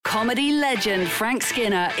Comedy legend Frank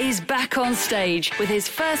Skinner is back on stage with his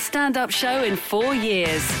first stand-up show in 4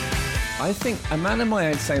 years. I think a man of my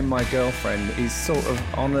age saying my girlfriend is sort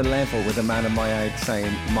of on a level with a man of my age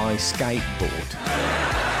saying my skateboard.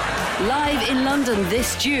 Live in London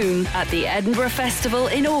this June, at the Edinburgh Festival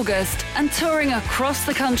in August, and touring across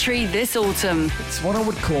the country this autumn. It's what I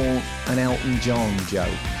would call an Elton John joke.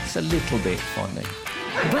 It's a little bit funny.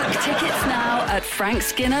 Book tickets now at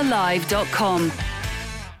frankskinnerlive.com.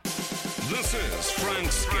 This is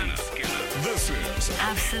Frank Skinner. This is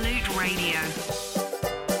Absolute Radio.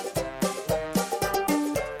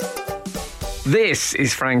 This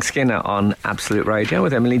is Frank Skinner on Absolute Radio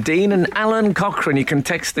with Emily Dean and Alan Cochrane. You can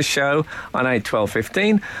text the show on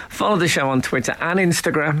 81215. Follow the show on Twitter and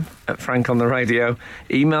Instagram at Frank on the Radio.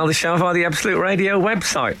 Email the show via the Absolute Radio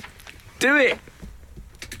website. Do it!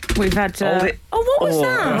 We've had... what was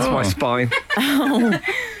that? That's my spine.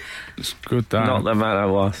 It's good, that. Not the man I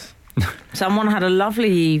was. Someone had a lovely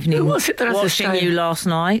evening. Who was it that had to watching stay? you last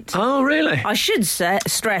night. Oh, really? I should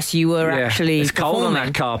stress you were actually It's cold on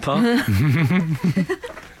that car park.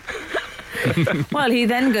 Well, he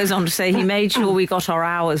then goes on to say he made sure we got our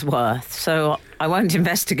hours worth, so I won't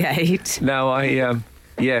investigate. No,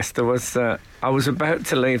 yes, there was... I was about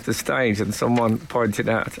to leave the stage and someone pointed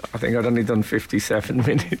out I think I'd only done 57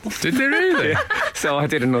 minutes. Did they really? Yeah. So I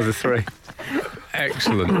did another 3.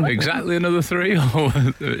 Excellent. Exactly another 3 or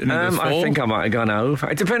another 4? I think I might have gone over.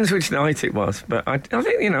 It depends which night it was, but I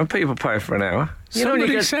think, people pay for an hour.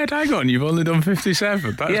 Somebody said, hang on, you've only done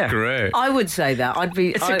 57. That's great. I would say that.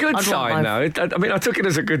 It's a good sign, though. I took it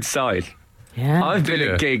as a good sign. Yeah. I've been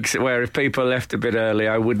at gigs where if people left a bit early,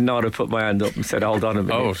 I would not have put my hand up and said, hold on a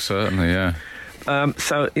minute. Oh, certainly, yeah.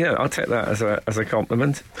 So, I'll take that as a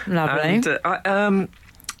compliment. Lovely. And,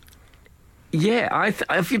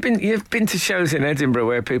 you've been to shows in Edinburgh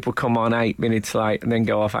where people come on 8 minutes late and then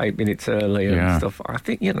go off 8 minutes early and stuff. I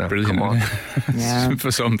think, Brilliant, come on. Yeah.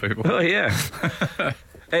 For some people. Oh, yeah.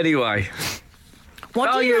 Anyway.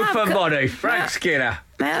 What do you have for money, Frank Skinner?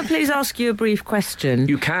 May I please ask you a brief question?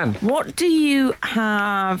 You can. What do you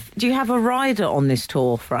have... Do you have a rider on this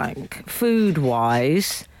tour, Frank,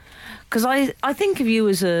 food-wise? Because I think of you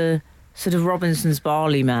as a sort of Robinson's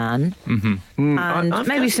barley man. Mm-hmm. And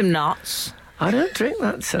maybe some nuts. I don't drink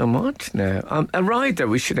that so much now. A rider,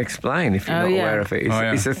 we should explain if you're not aware of it,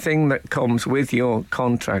 is a thing that comes with your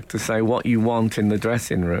contract to say what you want in the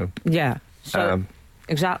dressing room. Yeah, so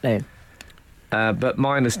exactly. But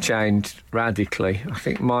mine has changed radically. I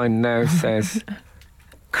think mine now says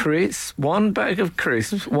crisps, 1 bag of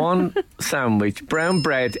crisps, 1 sandwich, brown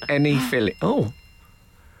bread, any filling. Oh.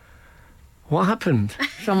 What happened?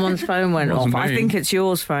 Someone's phone went off. I think it's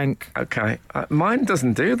yours, Frank. Okay. Mine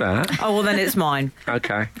doesn't do that. Oh, well, then it's mine.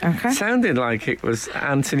 Okay. Sounded like it was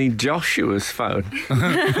Anthony Joshua's phone.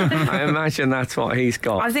 I imagine that's what he's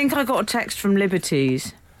got. I think I got a text from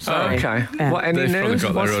Liberties. Sorry. Okay. Yeah. What, any They've news?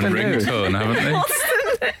 probably got their own ringtone, haven't they? What's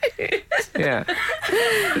the news? Yeah.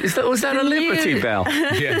 Was that a Liberty Bell?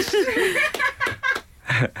 Yes.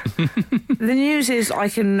 The news is I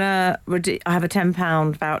can I have a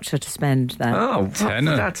 £10 voucher to spend there. Oh,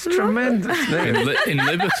 Tenner. That's tremendous news. In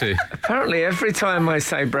Liberty. Apparently, every time I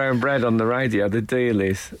say brown bread on the radio, the deal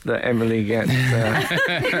is that Emily gets a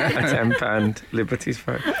 £10 Liberties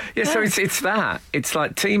phone. Yeah, so it's that. It's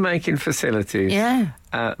like tea-making facilities. Yeah.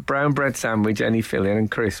 Brown bread sandwich, any filling,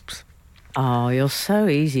 and crisps. Oh, you're so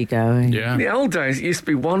easygoing. Yeah. In the old days, it used to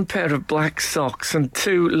be 1 pair of black socks and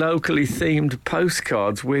 2 locally themed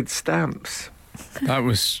postcards with stamps. That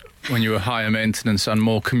was when you were higher maintenance and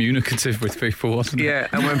more communicative with people, wasn't it? Yeah,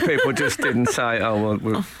 and when people just didn't say, oh,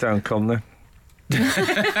 well don't come then.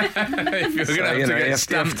 If you're going to get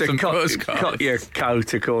stamps and postcards. Cut your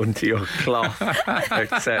coat according to your cloth,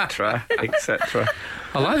 etc., etc.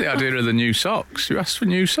 I like the idea of the new socks. You asked for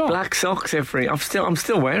new socks. Black socks I'm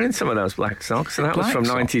still wearing some of those black socks, and that was from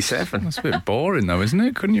 '97. That's a bit boring, though, isn't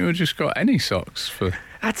it? Couldn't you have just got any socks for?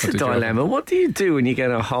 That's a dilemma. What do you do when you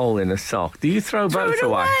get a hole in a sock? Do you throw both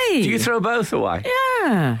away? Do you throw both away?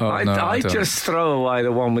 Yeah. Oh, I don't. just throw away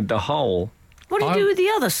the one with the hole. What do you do with the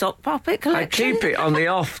other sock puppet collection? I keep it on the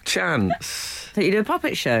off chance. That you do a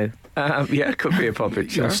puppet show? Yeah, it could be a puppet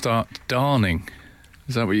show. You'll start darning.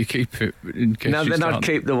 Is that what you keep it in case No, you then start... I'd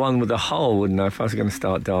keep the one with the hole, wouldn't I, if I was going to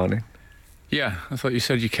start darning? Yeah, I thought you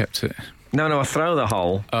said you kept it. No, I throw the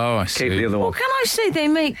hole. Oh, I see. Keep the other one. Well, can I say they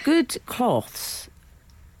make good cloths?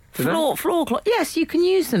 Do they? Floor cloth. Yes, you can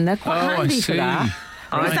use them. They're quite handy for that.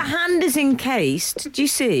 If the hand is encased, do you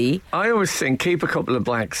see? I always think keep a couple of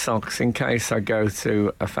black socks in case I go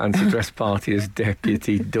to a fancy dress party as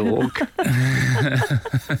Deputy Dawg.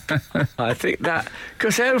 I think that,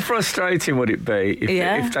 because how frustrating would it be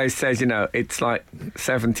if they said, you know, it's like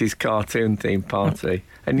 70s cartoon themed party,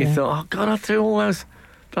 and you thought, oh God, I threw all those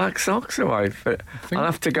black socks away. But I'll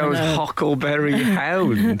have to go as Huckleberry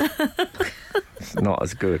Hound. It's not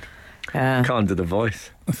as good. Can't do the voice.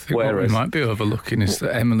 I think what we might be overlooking is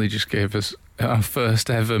that Emily just gave us our first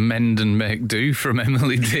ever mend and make do from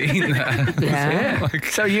Emily Dean. Yeah.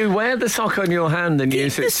 So you wear the sock on your hand and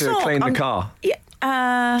use it to clean the car? Yeah.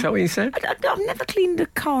 Is that what you said? I've never cleaned a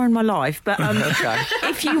car in my life, but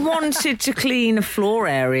if you wanted to clean a floor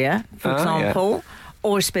area, for example,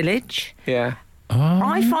 or a spillage,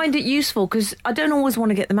 I find it useful because I don't always want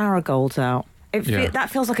to get the marigolds out. That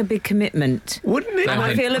feels like a big commitment. Wouldn't it? And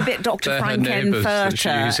I feel a bit Dr.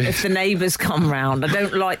 Frankenfurter if the neighbours come round. I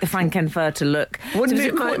don't like the Frankenfurter look. Wouldn't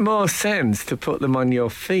it make more sense to put them on your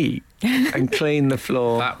feet and clean the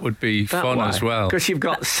floor? That would be fun as well. Because you've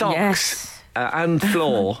got socks and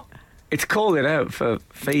floor. It's calling out for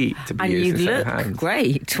feet to be used as look hands.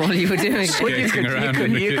 Great while you were doing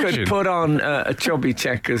it. You could put on a Chubby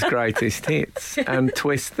Checker's greatest hits and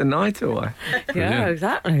twist the night away. Yeah,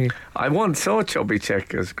 exactly. I once saw Chubby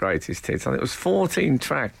Checker's greatest hits, and it was 14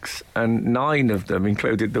 tracks, and 9 of them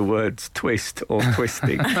included the words twist or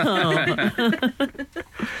twisting.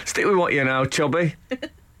 Stick with what you know, Chubby.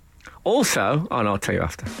 Also, I'll tell you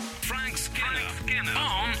after. Frank Skinner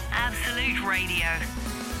on Absolute Radio.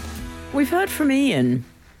 We've heard from Ian,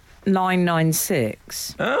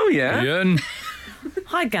 996. Oh, yeah. Ian.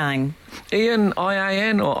 Hi, gang. Ian,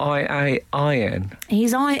 I-A-N or I-A-I-N?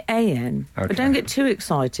 He's I-A-N. Okay. But don't get too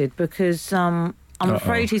excited because I'm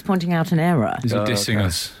afraid he's pointing out an error. Is he dissing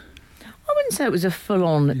us? I wouldn't say it was a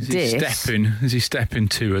full-on diss. Is he stepping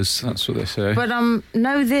to us? That's what they say. But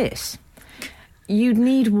know this. You'd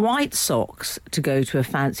need white socks to go to a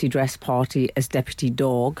fancy dress party as Deputy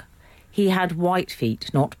Dawg. He had white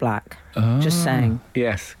feet, not black. Just saying.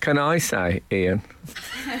 Yes. Can I say, Ian?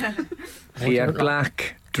 He had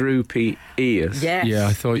black, droopy ears. Yes. Yeah,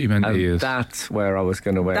 I thought you meant And ears. that's where I was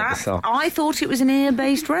going to wear the sock. I thought it was an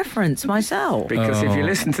ear-based reference myself. Because if you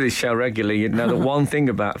listen to this show regularly, you'd know that one thing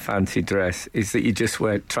about fancy dress is that you just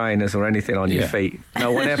wear trainers or anything on your feet.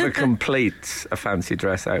 No one ever completes a fancy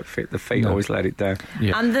dress outfit. The feet always let it down.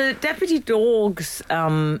 Yeah. And the Deputy Dawg's,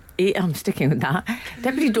 I'm sticking with that,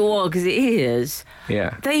 Deputy Dawg's ears,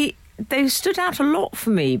 they stood out a lot for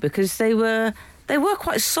me because they were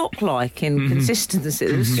quite sock-like in consistency.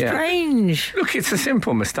 It was strange. Look, it's a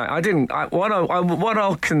simple mistake. What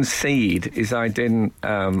I'll concede is I didn't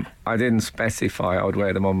specify I would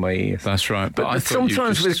wear them on my ears. That's right. But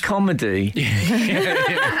sometimes with comedy,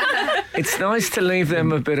 it's nice to leave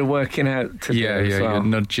them a bit of working out to do as well. You're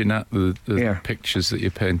nudging at the pictures that you're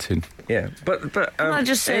painting. Yeah, but I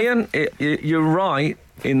just say, Ian, you're right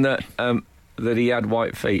in that that he had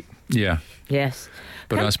white feet. Yeah. yes.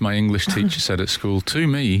 But as my English teacher said at school, to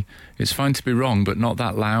me, it's fine to be wrong, but not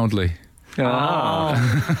that loudly.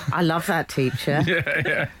 Oh, I love that teacher.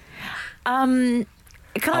 Yeah. Can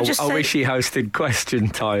I just say... I wish he hosted Question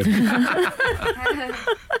Time. You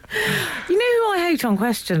know who I hate on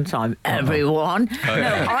Question Time? Everyone.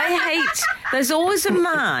 I hate... There's always a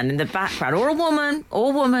man in the background, or a woman,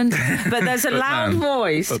 but there's a loud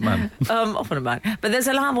voice. But man. Often a man. But there's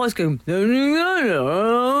a loud voice going...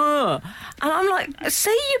 And I'm like,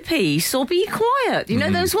 say your piece or be quiet. You know,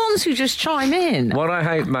 those ones who just chime in. What I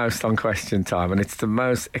hate most on Question Time, and it's the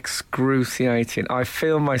most excruciating, I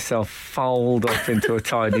feel myself fold up into a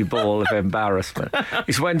tiny ball of embarrassment,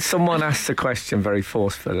 is when someone asks a question very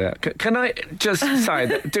forcefully. Can I just say,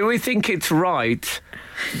 that, do we think it's right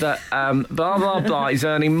that blah, blah, blah is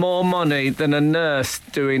earning more money than a nurse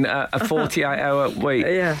doing a 48-hour week?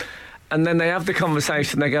 Yeah. And then they have the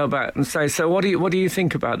conversation, they go back and say, so what do you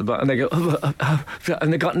think about the book? And they go,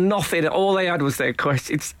 and they got nothing. All they had was their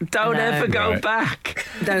questions. Don't ever go back.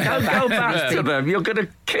 Don't go back to them. You're going to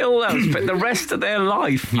kill those, but the rest of their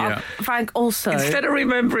life. Yeah. Frank, also... Instead of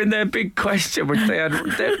remembering their big question, which they had,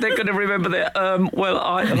 they're going to remember their, oh,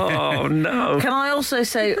 no. Can I also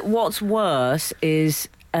say what's worse is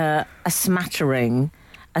a smattering...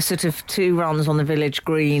 a sort of 2 runs on the village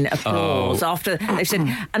green applause after they said,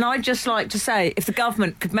 and I'd just like to say, if the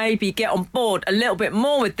government could maybe get on board a little bit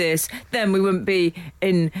more with this, then we wouldn't be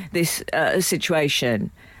in this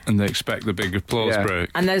situation. And they expect the big applause break.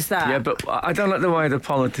 And there's that. Yeah, but I don't like the way the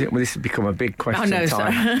this has become a big question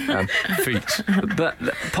time. Feet. But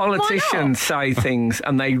politicians say things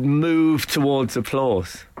and they move towards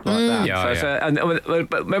applause like that. Yeah,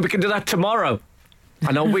 but maybe we can do that tomorrow.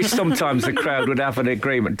 And I wish sometimes the crowd would have an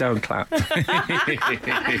agreement, don't clap.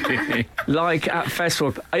 Like at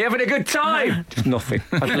festival, are you having a good time? Just nothing.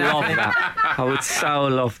 I'd love that. I would so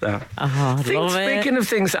love that. Speaking of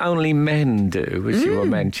things that only men do, as you were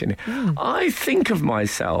mentioning, I think of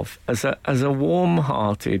myself as a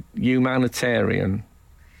warm-hearted, humanitarian,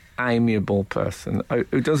 amiable person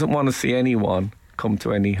who doesn't want to see anyone come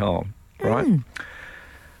to any harm, right?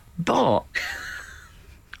 But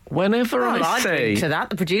whenever I see... to that,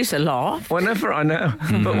 the producer laughed. Whenever I know,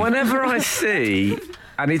 but whenever I see,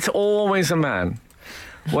 and it's always a man,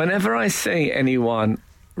 whenever I see anyone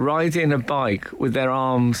riding a bike with their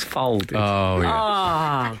arms folded,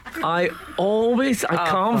 I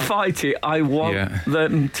can't fight it. I want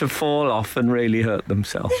them to fall off and really hurt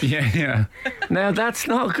themselves. Yeah. Now that's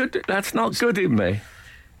not good. That's not good in me.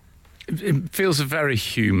 It feels a very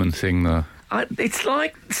human thing, though. It's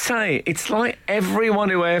like everyone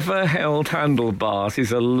who ever held handlebars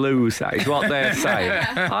is a loser, is what they're saying.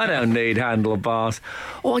 I don't need handlebars.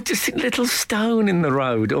 Or just a little stone in the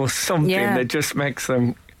road or something that just makes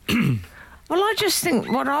them... Well, I just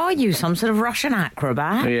think, what are you, some sort of Russian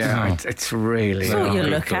acrobat? Yeah, it's really... Sort your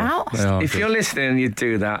look out. If you're listening and you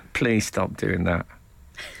do that, please stop doing that.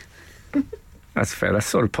 That's fair. That's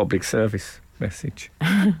sort of public service message.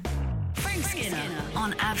 Frank Skinner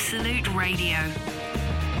on Absolute Radio.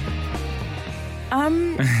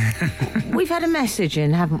 We've had a message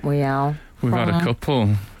in, haven't we, Al? We've had a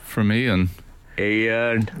couple from Ian.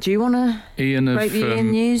 Ian. Do you want to break the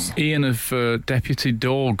Ian news? Ian of Deputy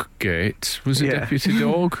Dawg Gate. Was it Deputy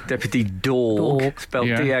Dawg? Deputy Dawg. Spelled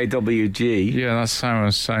D-A-W-G. Yeah, that's how I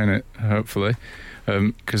was saying it, hopefully.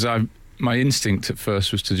 Because my instinct at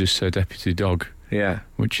first was to just say Deputy Dog. Yeah.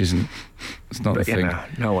 Which isn't... It's not the thing.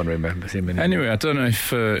 No one remembers him anymore. Anyway, I don't know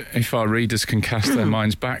if our readers can cast their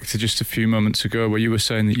minds back to just a few moments ago where you were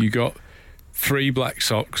saying that you got 3 black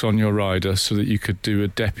socks on your rider so that you could do a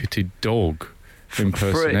Deputy Dog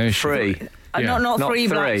impersonation. Free. Not 3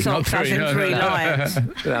 black socks, as in 3 lions.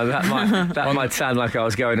 No, that might sound like I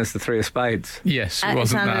was going as the 3 of spades. Yes, it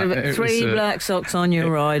wasn't that. 3 black socks on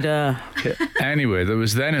your rider. Anyway, there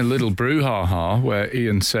was then a little brouhaha where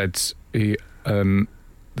Ian said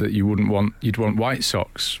that you'd want white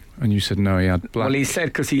socks, and you said no, he had black. Well, he said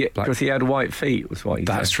because he had white feet was what he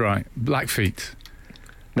said. That's right, black feet.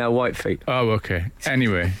 No, white feet. Oh, okay.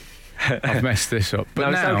 Anyway, I've messed this up. But no,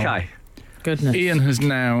 it's now, okay. Goodness. Ian has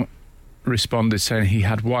now responded saying he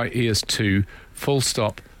had white ears too. Full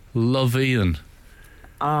stop. Love Ian.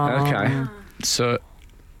 Okay. So,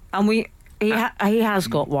 and he has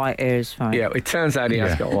got white ears, right? Yeah, it turns out he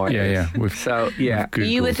has got white ears. Yeah.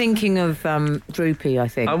 You were thinking of Droopy, I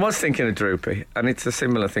think. I was thinking of Droopy, and it's a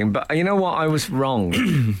similar thing. But you know what? I was wrong.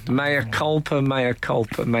 Mea culpa, mea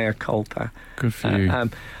culpa, mea culpa. Good for you.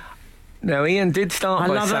 Now, Ian did start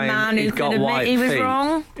by saying he'd got white feet. He was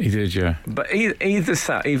wrong. He did, yeah. But even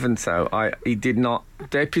so, he did not.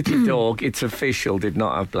 Deputy Dawg, it's official, did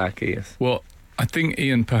not have black ears. Well, I think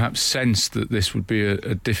Ian perhaps sensed that this would be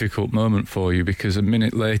a difficult moment for you, because a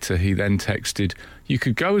minute later he then texted, "You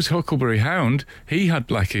could go as Huckleberry Hound. He had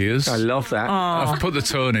black ears." I love that. I've put the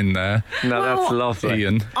tone in there. No, that's lovely.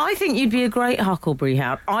 Ian. I think you'd be a great Huckleberry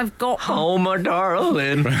Hound. I've got... Oh, my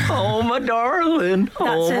darling. Oh, my darling.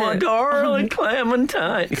 Oh, my darling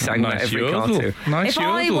Clementine. He sang that every cartoon. Nice if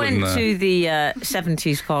I yodel went to the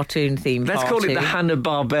 70s cartoon theme Let's party... call it the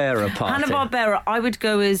Hanna-Barbera party. Hanna-Barbera, I would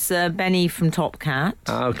go as Benny from Top Cat.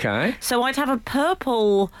 Okay. So I'd have a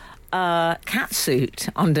purple... cat suit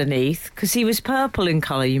underneath, because he was purple in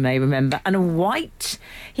colour, you may remember, and a white...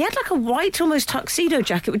 He had like a white almost tuxedo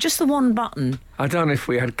jacket with just the one button. I don't know if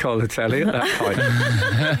we had colour telly at that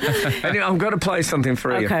point. Anyway, I've got to play something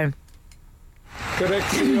for you. Okay.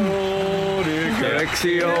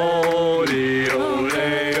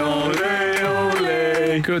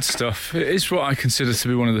 Good stuff. It is what I consider to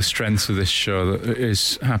be one of the strengths of this show, that it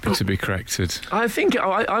is happy to be corrected. I think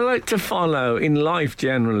I like to follow, in life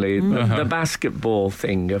generally, the basketball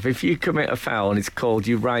thing of if you commit a foul and it's called,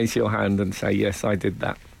 you raise your hand and say, yes, I did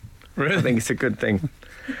that. Really? I think it's a good thing.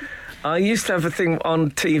 I used to have a thing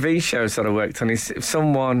on TV shows that I worked on. If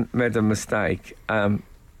someone made a mistake,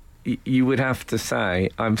 you would have to say,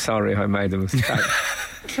 I'm sorry I made a mistake.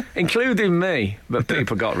 Including me, but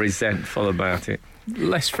people got resentful about it.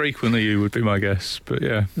 Less frequently, you would be my guess, but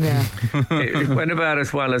yeah. It went about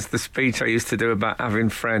as well as the speech I used to do about having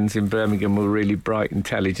friends in Birmingham who were really bright,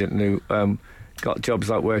 intelligent, and who got jobs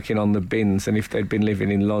like working on the bins, and if they'd been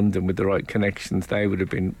living in London with the right connections, they would have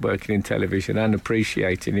been working in television and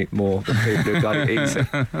appreciating it more than people who got it easy.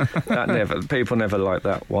 People never liked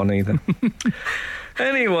that one either.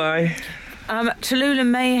 Anyway... Tallulah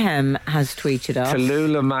Mayhem has tweeted us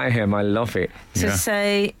Tallulah Mayhem, I love it. to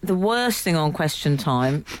say the worst thing on Question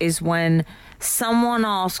Time is when someone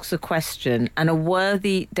asks a question and a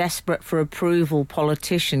worthy, desperate for approval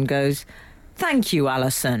politician goes, "Thank you,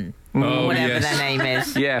 Alison." Oh, Whatever yes. their name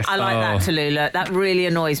is. Yes. I like that, Tallulah. That really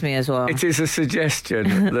annoys me as well. It is a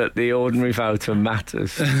suggestion that the ordinary voter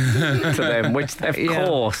matters to them, which of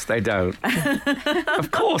course they don't.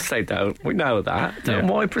 Of course they don't. We know that.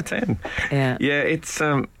 Why pretend? Yeah. Yeah, it's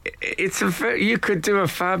you could do a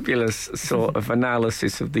fabulous sort of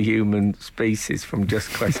analysis of the human species from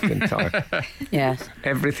just Question Time. Yes.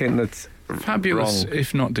 Everything that's Fabulous, wrong.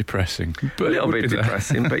 if not depressing. But A little it would bit be there.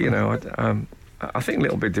 depressing, but I think a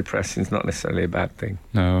little bit depressing is not necessarily a bad thing.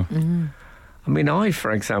 No. I mean, I,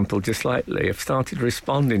 for example, just lately have started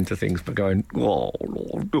responding to things by going, whoa,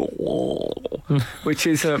 which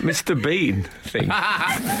is a Mr. Bean thing.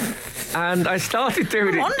 And I started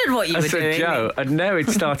doing I wondered what you as were a doing. joke, and now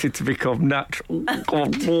it's started to become natural.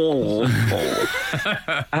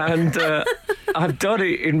 And I've done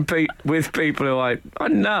it with people who I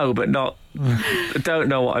know, but don't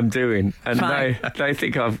know what I'm doing, and they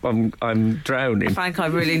think I'm drowning. Frank, I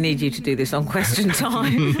really need you to do this on Question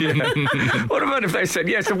Time. What about if they said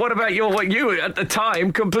yes? And what about what you at the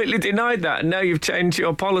time completely denied that, and now you've changed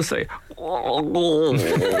your policy?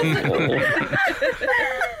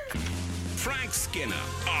 Frank Skinner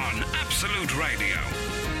on Absolute Radio.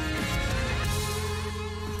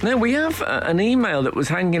 Now, we have an email that was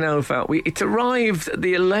hanging over. It arrived at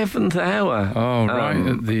the 11th hour. Oh, right.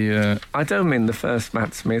 At the. I don't mean the first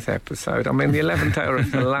Matt Smith episode. I mean the 11th hour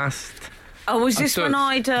of the last. Oh, was this when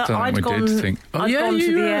I'd gone to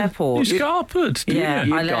the airport? You scarpered, didn't Yeah,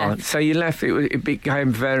 you? I left. So you left. It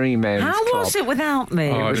became very Mary's How Club. was it without me?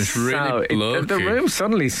 Oh, it was really blokey. The room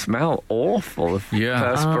suddenly smelled awful of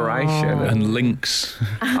perspiration. And links.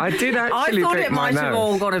 I did I actually thought pick it my might have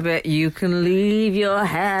all nose. got a bit, you can leave your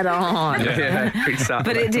hat on. Yeah,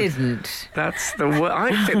 exactly. But it didn't. That's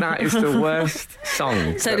I think that is the worst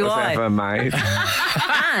song So that do was I. ever made.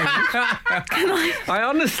 I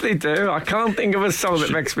honestly do. I can't think of a song that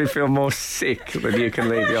makes me feel more sick than You Can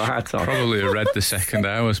Leave Your Hat On. Probably read the second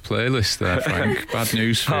hour's playlist there, Frank. Bad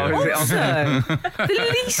news for you. Is it on? Also,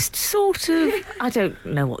 the least sort of, I don't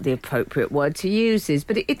know what the appropriate word to use is,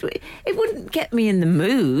 but it wouldn't get me in the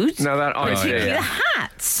mood. No, that Particularly idea. the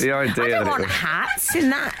hats. The idea I that don't it want was- hats in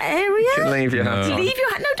that area. You can leave your hat No. on. Leave your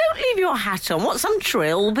hat. No, don't leave your hat on. What, some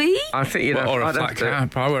trilby? I think you'd have, Or a I'd have flat to-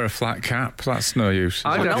 cap. I wear a flat cap. That's no use.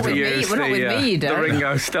 I'd Well, have not to with me. use Well, not with me, you the don't.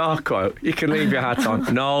 Ringo Starr quote. You can leave your hat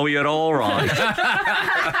on. No, you're all right.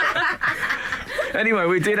 Anyway,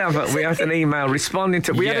 we had an email responding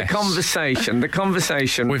to. We had a Yes. conversation. The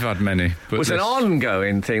conversation We've had many. But was an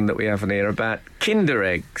ongoing thing that we have in here about Kinder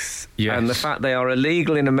eggs Yes. and the fact they are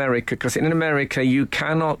illegal in America, because in America you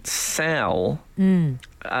cannot sell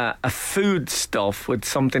a foodstuff with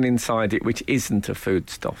something inside it which isn't a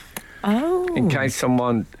foodstuff. Oh. In case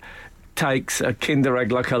someone takes a Kinder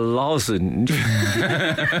egg like a lozenge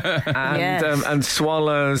and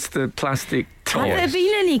swallows the plastic toy. Have there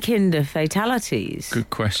been any Kinder fatalities? Good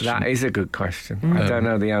question. That is a good question. I don't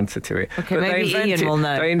know the answer to it. Okay, But maybe Ian will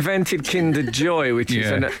know. They invented Kinder Joy, which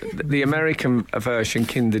is Yeah. the American version.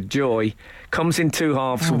 Kinder Joy comes in two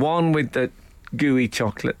halves, one with the gooey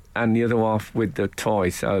chocolate and the other half with the toy.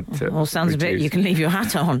 So Well, sounds a bit, you can leave your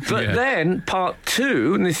hat on. But Yeah. then part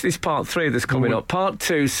two, and this is part three that's coming up. Part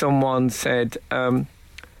two, someone said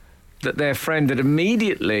that their friend had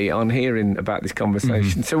immediately, on hearing about this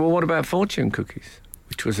conversation, said, "Well, what about fortune cookies?"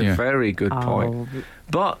 Which was a Yeah. very good point.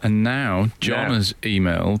 But And now John Now. has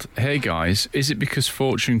emailed, "Hey guys, is it because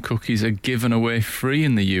fortune cookies are given away free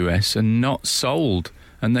in the US and not sold?"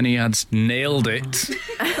 And then he adds, "Nailed it."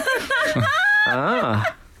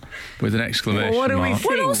 With an exclamation Well, what do we mark.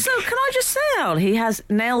 think? Well, also, can I just say, Al, he has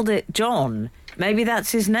nailed it, John. Maybe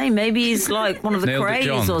that's his name. Maybe he's like one of the Nailed It Crays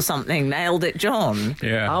John. or something. Nailed it, John.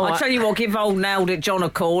 Yeah. Oh, I'll tell you what, give old Nailed It John a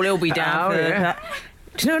call. He'll be down Oh, for yeah. that.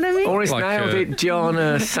 Do you know what I mean? Or it's Like, nailed it,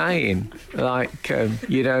 John saying, like,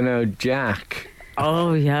 you don't know Jack.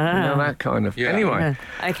 Oh, yeah. You know, that kind of. Yeah. Anyway,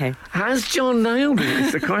 Yeah. Okay. has John nailed it?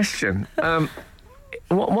 Is the question.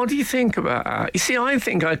 What do you think about that? You see, I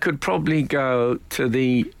think I could probably go to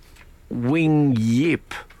the Wing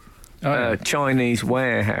Yip Chinese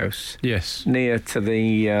warehouse Yes. near to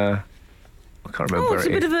the. I can't remember Oh, where it's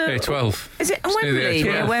a it bit is. of a... A12. Is it It's near the Wembley? A12.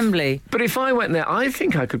 Near Wembley. But if I went there, I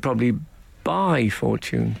think I could probably buy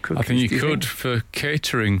fortune cookies. I think Do you could for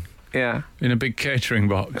catering Yeah. In a big catering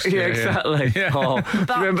box. Yeah, exactly. Yeah. Oh, do you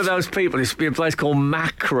remember those people? There used to be a place called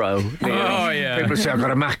Macro. Oh, yeah. People say, I've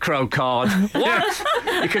got a Macro card. What?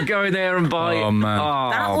 You could go in there and buy... Oh, man. Oh,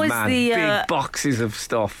 That was man. the, Big boxes of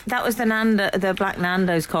stuff. That was the Black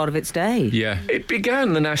Nando's card of its day. Yeah. It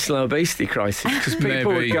began the national obesity crisis because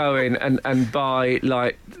people would go in and buy,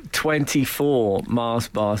 like, 24 Mars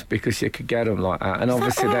bars because you could get them like that. And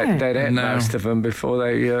obviously right? they'd ate No. most of them before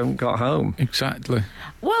they got home. Exactly.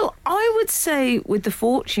 Well, I would say with the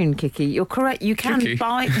fortune cookie, you're correct. You can Cookie?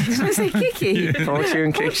 buy. I was going to say cookie.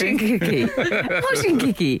 Fortune Fortune cookie? cookie. Fortune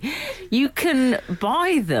cookie. You can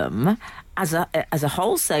buy them as a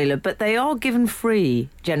wholesaler, but they are given free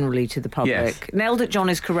generally to the public. Yes. Nailed it, John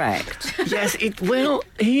is correct. Yes, it will.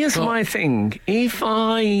 Here's my thing. If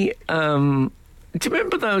I... do you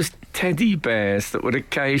remember those teddy bears that would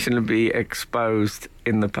occasionally be exposed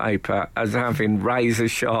in the paper as having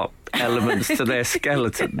razor-sharp elements to their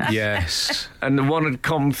skeleton? Yes. And the one had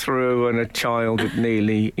come through and a child had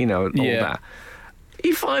nearly, all that.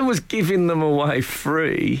 If I was giving them away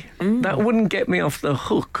free, that wouldn't get me off the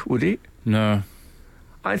hook, would it? No.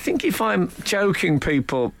 I think if I'm joking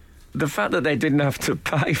people, the fact that they didn't have to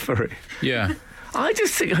pay for it... Yeah. I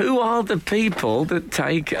just think, who are the people that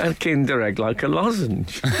take a Kinder Egg like a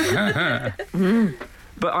lozenge?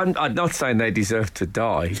 But I'm not saying they deserve to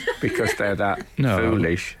die because they're that No.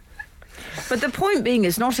 foolish. But the point being,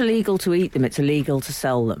 it's not illegal to eat them, it's illegal to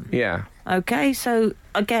sell them. Yeah. Okay, so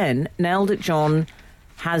again, Nailed It John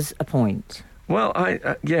has a point. Well, I'm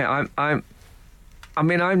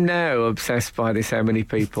now obsessed by this, how many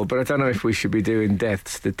people, but I don't know if we should be doing death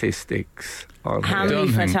statistics on How here. many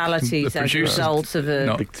Don't think fatalities the as a producer's result of a...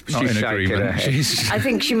 Not She's in shaking her agreement. head. She's... I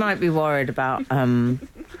think she might be worried about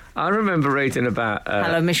I remember reading about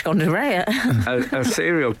Hello Mishkondareya. a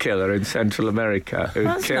serial killer in Central America who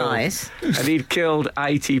That's killed, nice. and he'd killed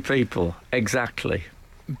 80 people exactly.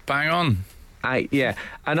 Bang on. Yeah,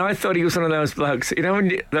 and I thought he was one of those blokes.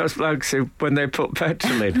 Those blokes who, when they put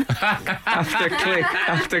petrol in,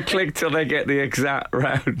 have to click till they get the exact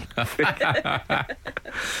round. But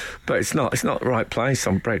it's not the right place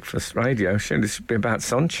on breakfast radio. Shouldn't it be about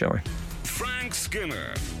sunshine? Frank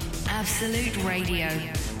Skinner. Absolute Radio.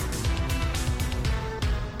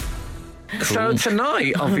 So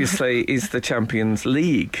tonight, obviously, is the Champions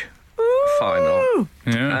League final.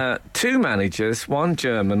 Yeah. Two managers, one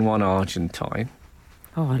German, one Argentine.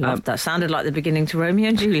 Oh, I loved that. Sounded like the beginning to Romeo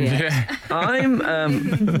and Juliet.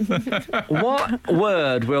 Yeah. What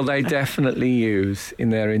word will they definitely use in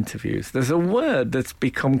their interviews? There's a word that's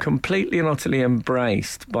become completely and utterly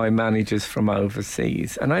embraced by managers from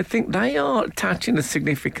overseas, and I think they are attaching a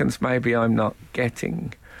significance maybe I'm not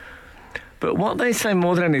getting. But what they say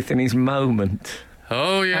more than anything is moment.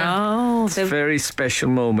 Oh, yeah. Oh, It's a very special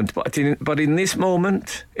moment. But in this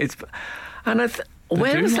moment, it's... And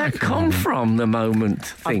where do does like that a come moment. from, the moment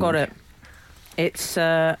thing? I've got it. It's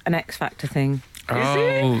an X Factor thing.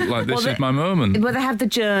 Oh, like this Well, is my moment. Well, they have the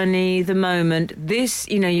journey, the moment. This,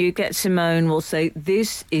 you get Simone will say,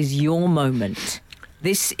 this is your moment.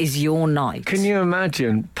 This is your night. Can you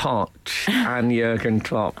imagine Poch and Jurgen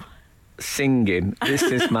Klopp singing, "This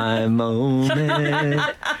is my moment"?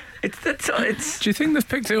 It's Do you think they've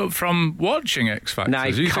picked it up from watching X Factor?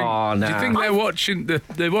 No, do you think they're watching?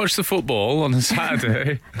 They watch the football on a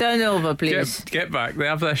Saturday. Don't over, please. Get back. They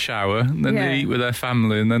have their shower, and then they Yeah. eat with their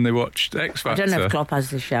family, and then they watch X I Factor. don't know if Klopp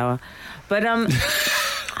has the shower. But,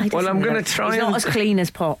 Well, I'm going to try He's and... not as clean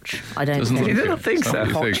as Poch, I don't Doesn't think. You don't think so?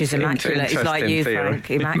 Poch is immaculate. He's like you,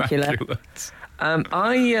 Interesting Frank. Immaculate.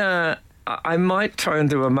 I might try and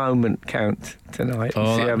do a moment count tonight.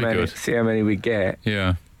 Oh, and that'd be good. See how many we get.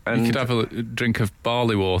 Yeah. You And- could have a drink of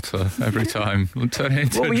barley water every time. We'll turn it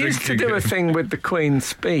into Well, a we used to drinking do a game. thing with the Queen's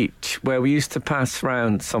speech where we used to pass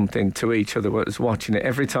round something to each other that was watching it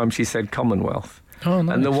every time she said Commonwealth. Oh,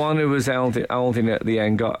 nice. And the one who was holding it at the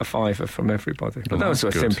end got a fiver from everybody. But Well, those were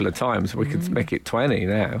that's good. simpler times. We could make it 20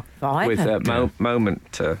 now Fiver? with Yeah.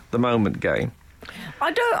 the moment game.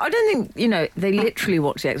 I don't think, they literally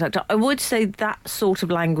watch the X Factor. I would say that sort of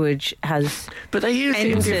language has But they use it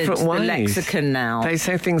in entered different the ways. lexicon now. They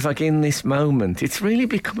say things like "in this moment." It's really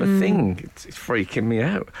become a thing. It's freaking me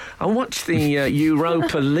out. I watched the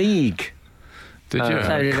Europa League. Did you?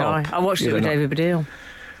 So did I. Cop. I watched it You're with not- David Baddiel.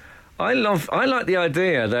 I like the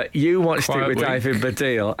idea that you watched Quiet it with week. David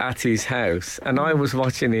Baddiel at his house, and I was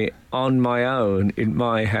watching it on my own in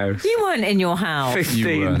my house, You weren't in your house.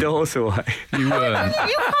 15 weren't. doors away. You weren't.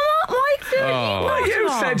 You come up my Oh, You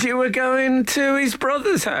said you were going to his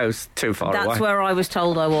brother's house. Too far away. That's where I was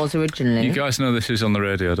told I was originally. you guys know this is on the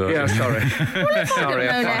radio, don't Yeah, you? sorry. Sorry,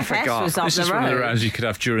 known I FS forgot. was up This the is one of the road. rounds you could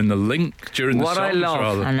have during the songs,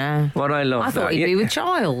 I know. What I love. I thought that. he'd be with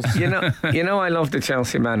Giles. You know, I love the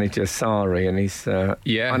Chelsea manager Sarri, and he's.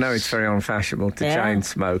 Yes. I know it's very unfashionable to chain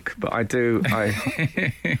smoke, but I do. I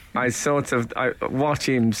watch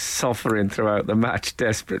him suffering throughout the match,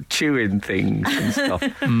 desperate, chewing things and stuff.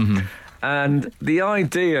 And the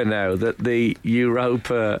idea now that the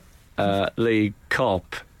Europa League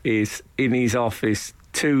Cup is in his office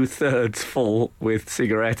 2/3 full with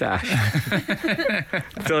cigarette ash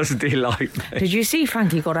does delight me. Did you see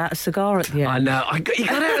Frankie got out a cigar at the end? I know. He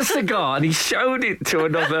got out a cigar and he showed it to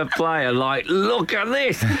another player. Like, look at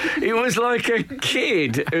this. It was like a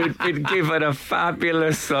kid who'd been given a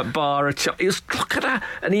fabulous bar of chocolate. He was, look at that.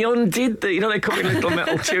 And he undid they come in little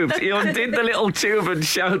metal tubes. He undid the little tube and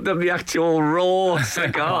showed them the actual raw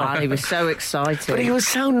cigar. Oh, he was so excited. But he was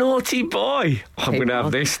so naughty boy. I'm going to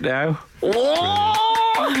have this now. Whoa!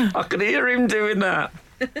 I can hear him doing that.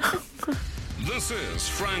 This is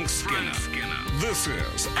Frank Skinner. This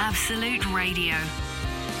is Absolute Radio.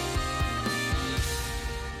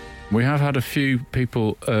 We have had a few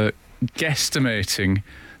people guesstimating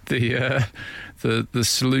the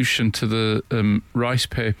solution to the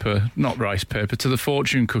to the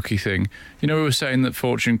fortune cookie thing. You know, we were saying that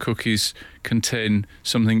fortune cookies contain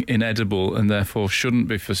something inedible and therefore shouldn't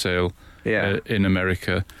be for sale in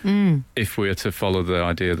America. If we are to follow the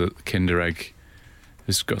idea that the Kinder Egg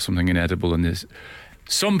has got something inedible in this.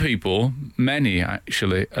 Some people, many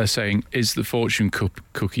actually, are saying, is the fortune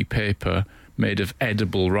cookie paper made of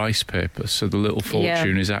edible rice paper? So the little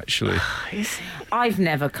fortune is actually... I've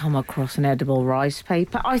never come across an edible rice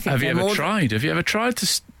paper. I think Have you ever tried? Have you ever tried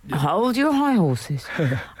to... Hold your high horses.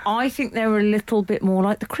 I think they're a little bit more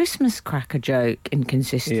like the Christmas cracker joke in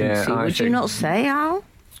consistency. Yeah, Would you not say, Al?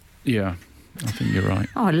 Yeah, I think you're right.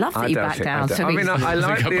 Oh, I love that you back down so I mean, easily. I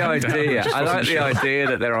like the back down. idea. Just I like wasn't the sure. idea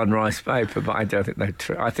that they're on rice paper, but I don't think they're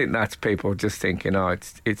true. I think that's people just thinking,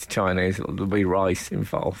 it's Chinese. There'll be rice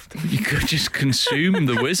involved. You could just consume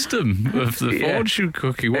the wisdom of the fortune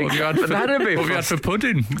cookie. What have you had for, That'd be what have you had for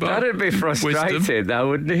pudding? That'd be frustrating, wisdom. though,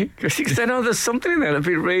 wouldn't it? Because you said, there's something in there that'd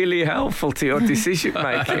be really helpful to your decision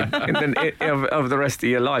making of the rest of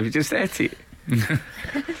your life. You just ate it.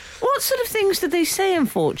 What sort of things do they say in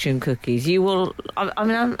fortune cookies? You will... I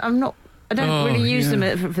mean, I'm not... I don't really use them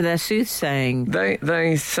for their soothsaying.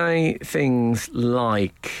 They say things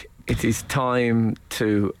like, it is time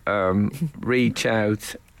to reach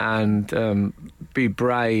out and be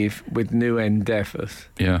brave with new endeavours.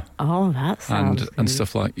 Yeah. Oh, that sounds And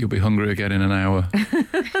stuff like, you'll be hungry again in an hour.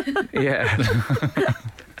 Yeah.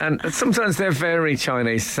 And sometimes they're very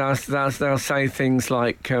Chinese. They'll say things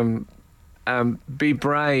like, be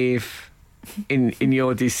brave in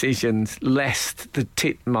your decisions, lest the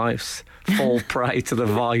titmouse fall prey to the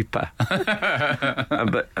viper.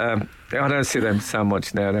 But I don't see them so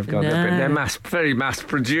much now. They've got they're very mass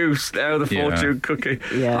produced now. The fortune cookie.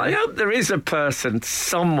 Yeah. I hope there is a person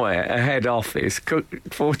somewhere, a head office,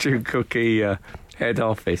 fortune cookie head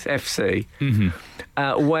office, FC,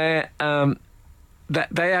 where. That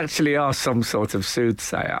they actually are some sort of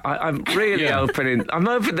soothsayer. I'm really hoping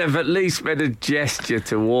they've at least made a gesture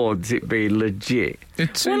towards it being legit.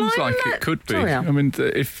 It seems like it could be. Sorry, Al. I mean,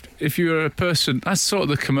 if you're a person, that's sort of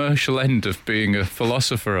the commercial end of being a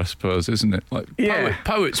philosopher, I suppose, isn't it? Like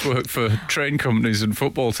poets work for train companies and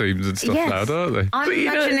football teams and stuff now, don't they? I'm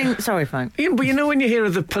imagining... Sorry, Frank. Yeah, but when you hear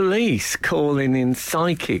of the police calling in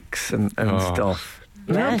psychics and stuff.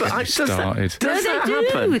 No, but does that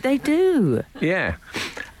happen? They do. Yeah.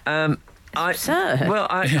 Absurd. Well,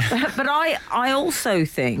 But I also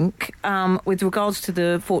think, with regards to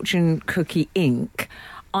the fortune cookie ink,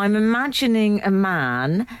 I'm imagining a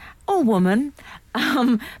man or woman,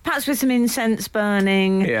 perhaps with some incense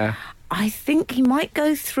burning. Yeah. I think he might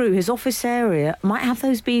go through his office area, might have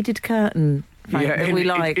those beaded curtain. That we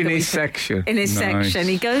like. In his section. In his section.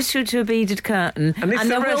 He goes through to a beaded curtain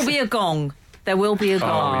and there will be a gong. There will be a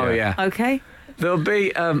gong. Oh, yeah. Okay? There'll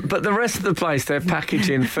be, but the rest of the place, they're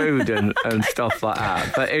packaging food and stuff like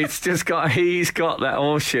that. But he's got that,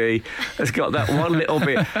 or she has got that one little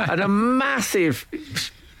bit, and a massive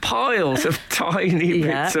piles of tiny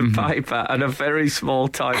bits of paper and a very small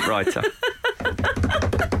typewriter.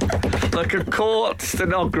 Like a court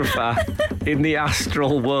stenographer in the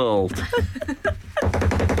astral world.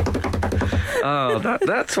 Oh,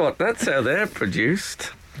 that's how they're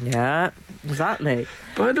produced. Yeah, exactly.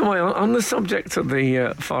 By the way, on the subject of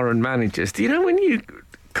the foreign managers, do you know when you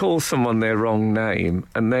call someone their wrong name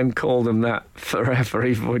and then call them that forever,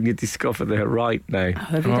 even when you discover their right name. Oh,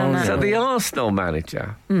 have you done that? So the Arsenal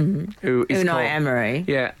manager, who is Unai Emery.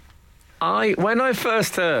 Yeah. When I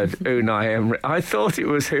first heard Unai Emery, I thought it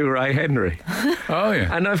was Hooray Henry. Oh,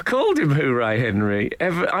 yeah. And I've called him Hooray Henry.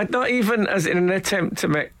 Not even as in an attempt to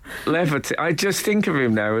make levity. I just think of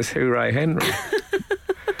him now as Hooray Henry.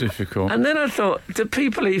 Difficult. And then I thought, do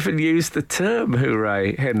people even use the term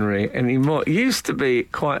Hooray Henry anymore? It used to be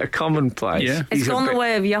quite a commonplace. Yeah. It's gone the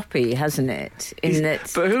way of yuppie, hasn't it?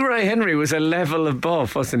 But Hooray Henry was a level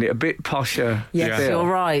above, wasn't it? A bit posher. Yes, still.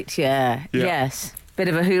 you're right, yeah. Yes. Bit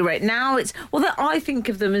of a hooray. Now it's... Well, I think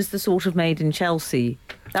of them as the sort of made in Chelsea.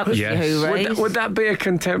 That was Yes. the hoorays. Would that be a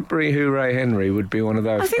contemporary Hooray Henry? Would be one of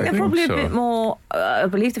those I think things? they're probably so. a bit more... I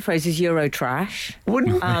believe the phrase is Euro trash.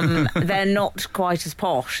 Wouldn't They're not quite as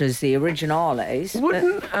posh as the originales.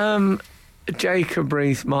 Wouldn't Jacob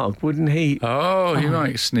Rees-Mogg, wouldn't he? Oh, he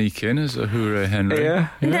might sneak in as a Hooray Henry. Yeah.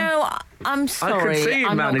 No, I'm sorry. see him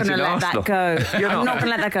I'm not going to managing let Arsenal. that go. You're I'm not. not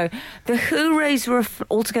going to let that go. The Hoorays were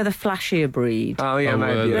altogether flashier breed. Oh, yeah, Oh,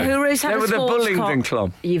 maybe. the Yeah. Hoorays had They a were the sports Bullingdon car.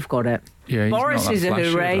 Club. You've got it. Yeah, he's Boris not that is a flashy,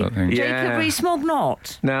 I hooray. don't think. Yeah. Jacob Rees-Mogg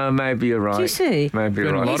not. No, maybe you're right. Do you see? Maybe Been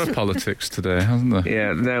you're a right. lot of politics today, hasn't there?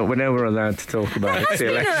 Yeah, no, we're never allowed to talk about it. The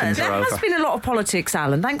elections There are has over. been a lot of politics,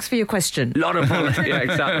 Alan. Thanks for your question. Lot of politics. Yeah,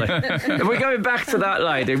 exactly. We're going back to that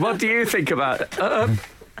lady. What do you think about it?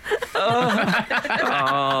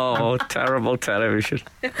 Oh, terrible television.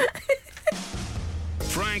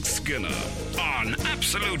 Frank Skinner on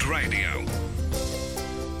Absolute Radio.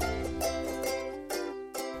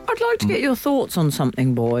 I'd like to get your thoughts on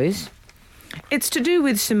something, boys. It's to do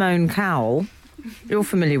with Simon Cowell. You're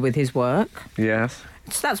familiar with his work. Yes.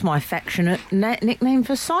 That's my affectionate nickname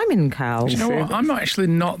for Simon Cowell. You know what? I'm actually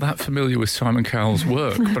not that familiar with Simon Cowell's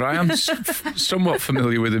work, but I am somewhat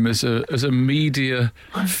familiar with him as a media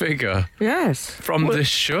figure Yes. from this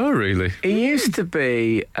show, really. He used to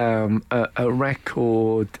be a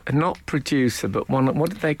record, not producer, but one. What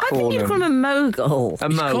did they I call think you'd him? call him a mogul. A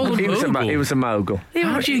He's mogul. called a He was mogul. he was a mogul.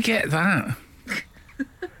 How do you get that?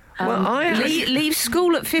 Well, Leave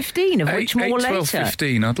school at 15, of which more 12, later.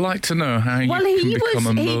 15. I'd like to know how you can become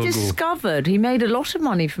a mogul. He made a lot of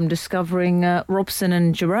money from discovering Robson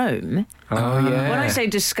and Jerome. Oh yeah. When I say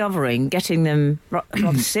discovering, getting them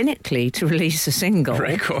rather cynically to release a single.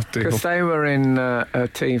 Record deal. Because they were in a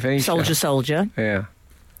TV show. Soldier. Yeah.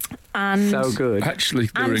 And So good. Actually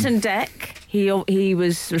doing... Anton Deck, he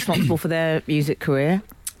was responsible for their music career.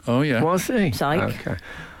 Oh, yeah. Was he? Psych. Okay.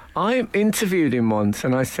 I interviewed him once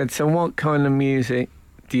and I said, so what kind of music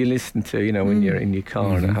do you listen to, when you're in your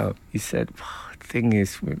car and at home? He said, thing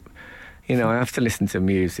is, I have to listen to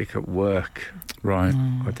music at work. Right.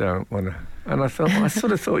 I don't want to. And I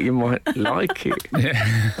sort of thought you might like it.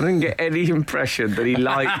 Yeah. I didn't get any impression that he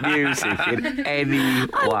liked music in any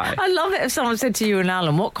way. I love it if someone said to you and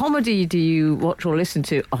Alan, what comedy do you watch or listen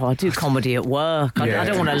to? Oh, I do comedy at work. Yeah. I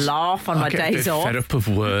don't want to laugh on my I get a days bit off. fed up of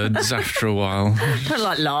words after a while. I don't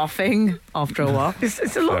like laughing after a while. It's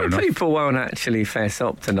a lot Fair of enough. people won't actually fess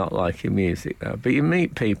up to not liking music, though. But you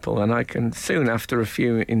meet people, and I can soon, after a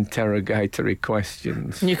few interrogatory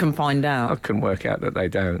questions, You can find I out. can work out that they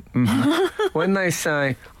don't. When they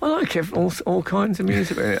say, I like all kinds of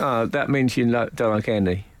music, that means you don't like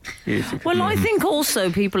any music. Well, I think also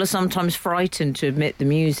people are sometimes frightened to admit the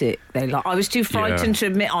music they like. I was too frightened to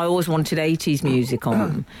admit I always wanted 80s music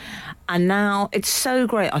on. And now it's so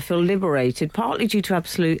great. I feel liberated, partly due to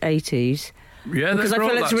Absolute 80s. Yeah, Because I they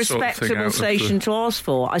feel brought it's a that sort of thing respectable out of station to ask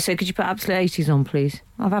for. I said, could you put Absolute 80s on, please?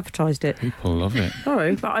 I've advertised it. People love it.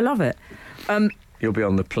 Sorry, but I love it. You'll be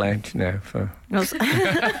on the pledge now for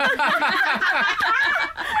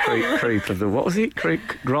creep of the... What was it?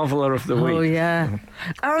 Groveler of the week. Oh, yeah.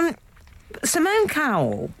 Simon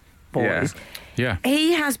Cowell, boys, Yeah.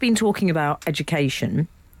 he has been talking about education.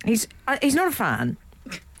 He's not a fan.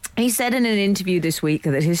 He said in an interview this week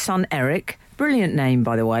that his son Eric, brilliant name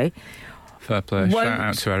by the way, Fair play. Won't- Shout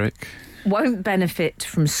out to Eric. won't benefit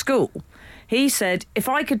from school. He said, if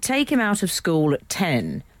I could take him out of school at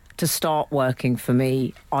 10 to start working for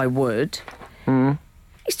me, I would.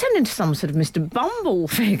 He's turned into some sort of Mr. Bumble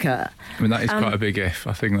figure. I mean, that is quite a big if.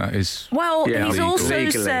 I think that is... Well, Yeah, he's also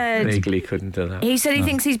legally, said... legally couldn't do that. He said he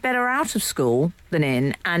thinks he's better out of school than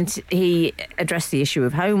in, and he addressed the issue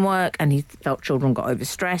of homework, and he felt children got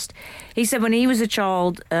overstressed. He said when he was a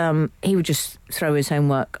child, he would just throw his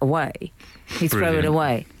homework away. He'd throw it Brilliant.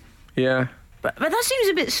 away. Yeah. But that seems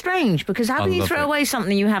a bit strange, because how I can you love throw it. away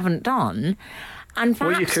something you haven't done? And Well,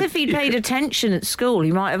 you perhaps could- if he'd you paid could- attention at school,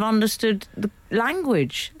 he might have understood the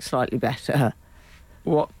language slightly better.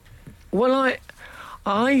 What? Well,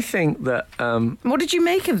 I think that What did you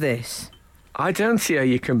make of this? I don't see how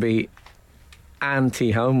you can be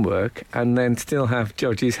anti-homework and then still have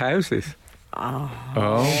judges' houses.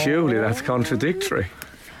 Oh. Surely that's contradictory.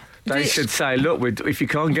 They should say, look, if you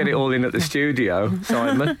can't get it all in at the studio,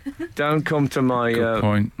 Simon, don't come to my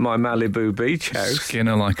my Malibu beach house.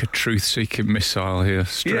 Skinner like a truth-seeking missile here,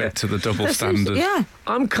 straight to the double standard. Yeah.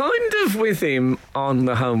 I'm kind of with him on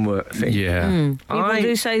the homework thing. Yeah. People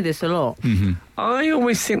do say this a lot. Mm-hmm. I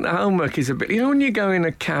always think the homework is a bit... You know when you go in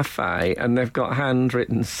a cafe and they've got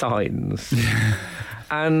handwritten signs...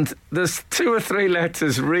 And there's 2 or 3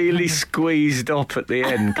 letters really squeezed up at the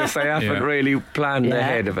end because they haven't really planned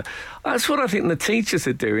ahead of it. That's what I think the teachers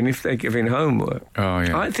are doing if they're giving homework. Oh,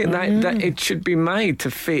 yeah. I think that it should be made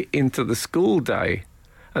to fit into the school day.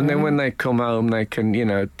 And then when they come home, they can,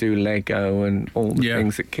 do Lego and all the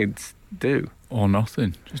things that kids do. Or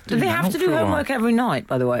nothing. Just Do they have to do homework every night,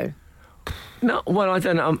 by the way? No, well, I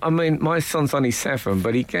don't know. I mean, my son's only 7,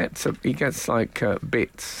 but he gets like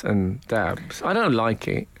bits and dabs. I don't like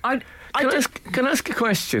it. Can I ask a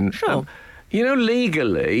question? Sure.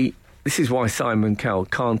 Legally, this is why Simon Cowell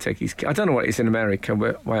can't take his kid. I don't know what it is in America,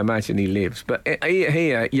 where I imagine he lives. But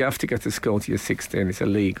here, you have to go to school till you're 16. It's a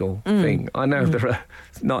legal thing. I know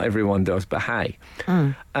not everyone does, but hey.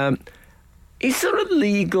 Is there a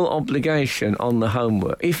legal obligation on the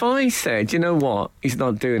homework? If I said, you know what, he's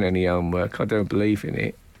not doing any homework, I don't believe in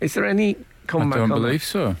it, is there any comeback on that? I don't believe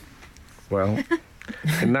so. Well,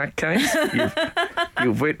 in that case,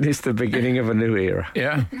 you've witnessed the beginning of a new era.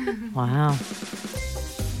 Yeah. Wow.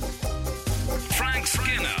 Frank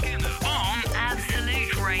Skinner on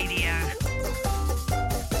Absolute Radio.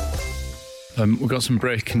 We've got some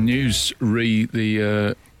breaking news.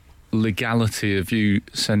 The legality of you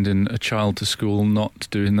sending a child to school not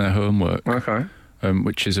doing their homework. Okay.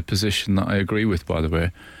 Which is a position that I agree with, by the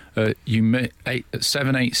way.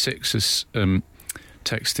 786 has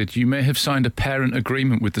texted, you may have signed a parent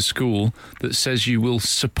agreement with the school that says you will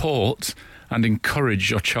support and encourage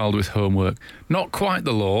your child with homework. Not quite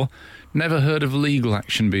the law. Never heard of legal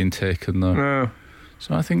action being taken, though. No.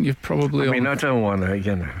 So I think you've probably... I mean, I don't want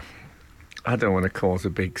to cause a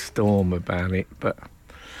big storm about it, but...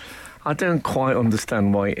 I don't quite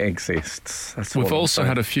understand why it exists. We've also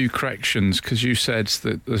had a few corrections because you said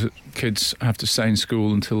that the kids have to stay in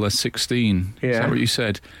school until they're 16. Yeah. Is that what you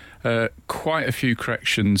said? Quite a few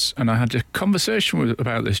corrections, and I had a conversation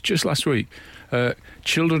about this just last week.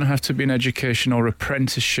 Children have to be in education or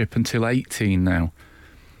apprenticeship until 18 now.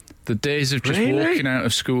 The days of just walking out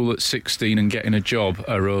of school at 16 and getting a job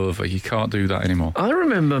are over. You can't do that anymore. I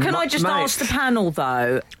remember... Can I just ask the panel,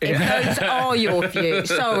 though, if those are your views?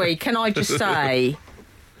 Sorry, can I just say...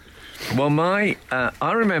 Well, I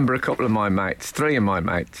remember a couple of my mates, 3 of my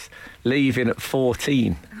mates, leaving at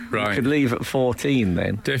 14. Right. You could leave at 14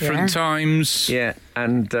 then. Different times. Yeah,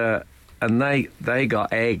 and they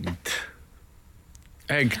got egged.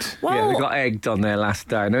 Egged. Yeah, they got egged on their last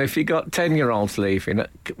day. Now, if you got 10-year-olds leaving,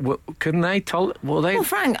 can they tolerate? Well,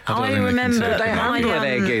 Frank, I think remember they handle an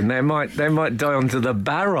egging. They might die under the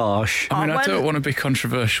barrage. I mean, I don't want to be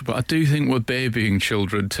controversial, but I do think we're babying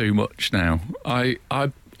children too much now.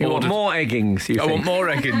 You want more eggings, I want more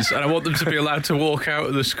eggings, and I want them to be allowed to walk out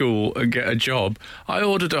of the school and get a job. I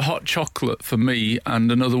ordered a hot chocolate for me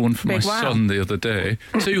and another one for my son the other day.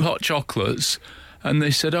 2 hot chocolates, and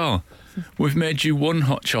they said, we've made you 1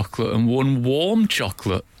 hot chocolate and 1 warm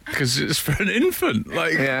chocolate because it's for an infant.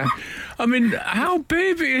 I mean, how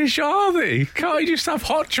babyish are they? Can't you just have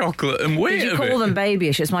hot chocolate and wait Did you a call bit? them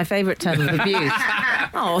babyish? It's my favourite term of abuse.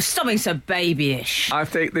 Stop being so babyish. I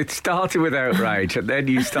think it started with outrage, and then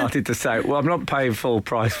you started to say, well, I'm not paying full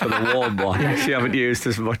price for the warm one. You haven't used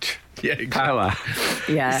as much power.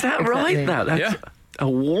 Yeah, Is that exactly. right, though? That's a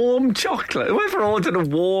warm chocolate. Whoever ordered a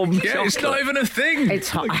warm chocolate? It's not even a thing. It's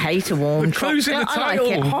hot. I hate a warm clue's chocolate. in the I like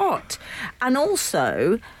it title. hot. And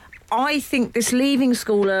also, I think this leaving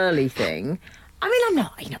school early thing... I mean, I'm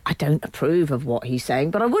not... I don't approve of what he's saying,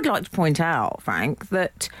 but I would like to point out, Frank,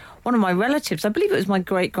 that one of my relatives, I believe it was my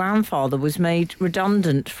great-grandfather, was made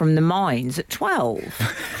redundant from the mines at 12.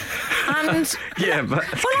 And yeah, but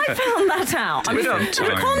I found that out. I mean,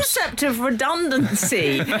 the concept of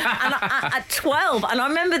redundancy and at 12, and I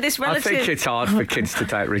remember this relative... I think it's hard for kids to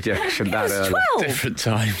take rejection that early. 12. Different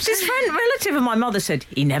times. This relative of my mother said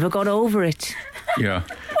he never got over it. Yeah.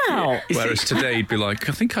 Wow. Whereas today he'd be like,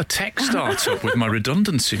 I think a tech startup with my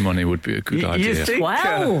redundancy money would be a good idea. You think,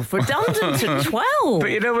 12? Redundant at 12?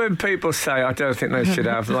 But when people say, I don't think they should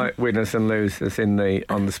have like winners and losers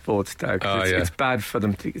on the sports day, because it's bad for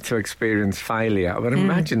them to experience failure. But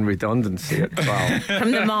imagine redundancy at 12.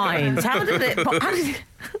 From the mines. How did it...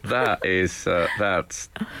 That is that's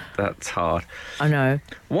hard. I know.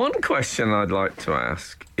 One question I'd like to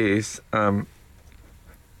ask is,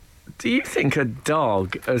 do you think a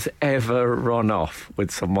dog has ever run off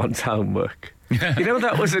with someone's homework? You know,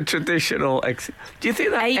 that was a traditional... Do you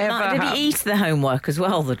think that Did he eat the homework as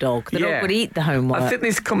well, the dog? The dog would eat the homework. I think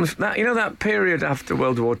this comes... that period after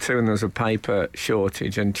World War II and there was a paper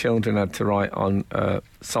shortage and children had to write on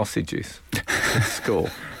sausages at school.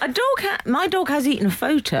 My dog has eaten a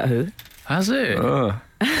photo. Has it?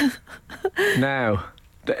 Now...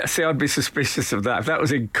 See, I'd be suspicious of that if that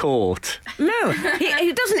was in court. No,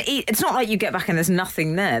 he doesn't eat. It's not like you get back and there's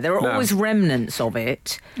nothing there. There are always remnants of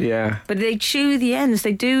it. Yeah. But they chew the ends.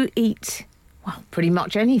 They do eat, well, pretty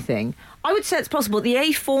much anything. I would say it's possible. The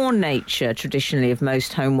A4 nature, traditionally, of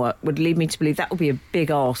most homework would lead me to believe that would be a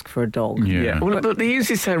big ask for a dog. Yeah. Well, but they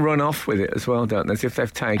usually say run off with it as well, don't they? As if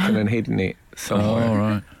they've taken and hidden it somewhere. Oh,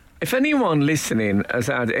 right. If anyone listening has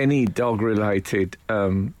had any dog-related...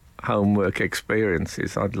 homework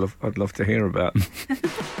experiences, I'd love to hear about.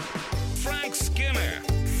 Frank Skinner.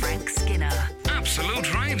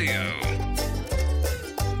 Absolute Radio.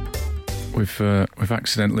 We've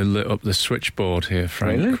accidentally lit up the switchboard here,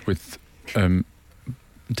 Frank, Really? with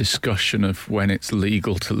discussion of when it's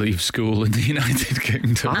legal to leave school in the United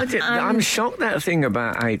Kingdom. I'm shocked that thing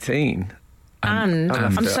about 18. And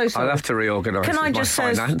I'm so sorry. I'll have to reorganise Can I my just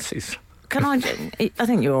say- finances. I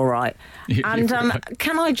think you're all right. And You're right.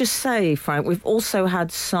 can I just say, Frank, we've also had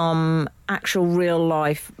some actual real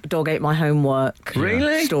life dog ate my homework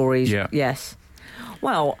Really? stories. Yeah. Yes.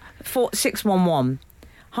 Well, 4611.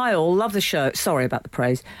 Hi all, love the show. Sorry about the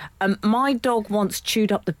praise. My dog once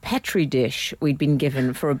chewed up the Petri dish we'd been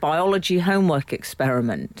given for a biology homework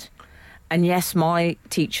experiment. And yes, my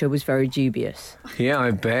teacher was very dubious. Yeah,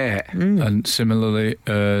 I bet. And similarly,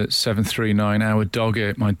 739, our dog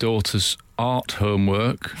ate my daughter's art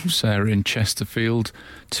homework. Sarah in Chesterfield,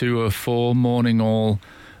 204, morning all.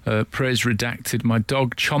 Praise redacted. My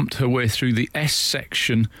dog chomped her way through the S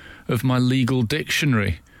section of my legal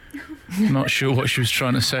dictionary. Not sure what she was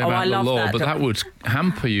trying to say about the law, but that would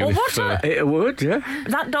hamper you. Well, It would, yeah.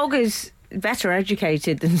 That dog is better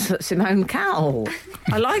educated than Simon Cowell.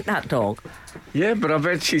 I like that dog. Yeah, but I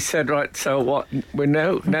bet she said, right, so what? We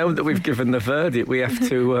now that we've given the verdict, we have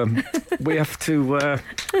to,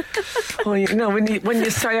 well, you know, when you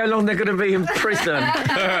say how long they're going to be in prison,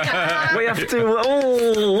 we have to,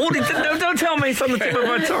 no, don't tell me, it's on the tip of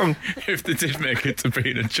my tongue. If they did make it to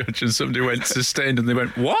being a judge and somebody went sustained and they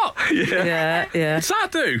went, what? Yeah. What's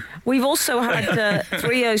that do? We've also had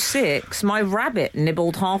 306. My rabbit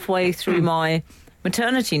nibbled halfway through my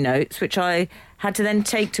maternity notes, which I had to then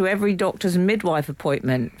take to every doctor's and midwife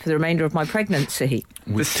appointment for the remainder of my pregnancy.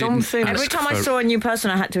 There's something... Every time I saw a new person,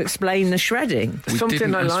 I had to explain the shredding. We something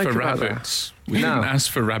didn't I ask like for about rabbits. that. We didn't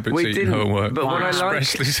ask for rabbits eating homework. But what I like...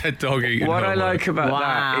 expressly said dog eating What homework. I like about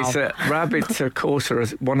that is that rabbits, of course, are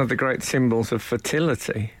one of the great symbols of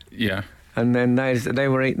fertility. Yeah. And then they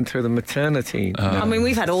were eaten through the maternity. I mean,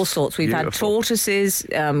 we've had all sorts. We've had Beautiful. tortoises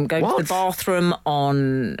going to the bathroom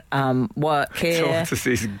on work here.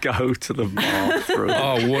 Tortoises go to the bathroom.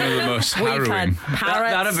 Oh, one of the most We've harrowing. had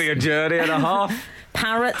parrots. That'd be a journey and a half.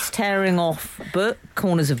 Parrots tearing off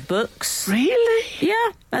corners of books. Really?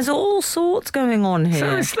 Yeah, there's all sorts going on here.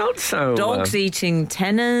 So it's not so... Dogs eating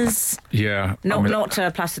tenors. Yeah. Not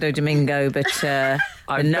Placido Domingo, but the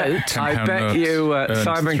note. £10 I bet notes you earned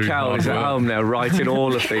Simon through Cowell is hard at work. home now writing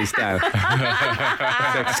all of these down.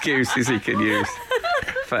 Excuses he can use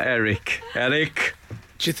for Eric. Eric.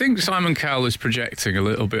 Do you think Simon Cowell is projecting a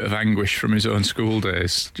little bit of anguish from his own school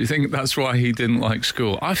days? Do you think that's why he didn't like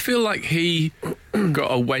school? I feel like he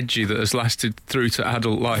got a wedgie that has lasted through to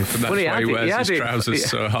adult life, and that's why he wears his trousers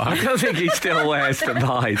so high. I don't think he still wears them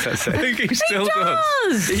high, does he? I think he still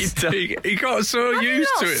does. He got so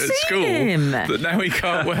used to it at school that now he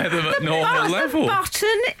can't wear them at normal level. The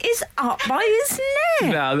button is up by his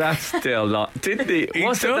neck. No, that's still not. Didn't he?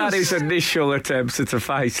 Wasn't that his initial attempts at a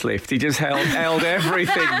facelift? He just held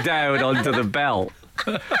everything down onto the belt.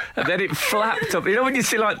 And then it flapped up. You know when you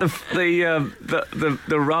see like the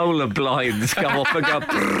roller blinds go up and go.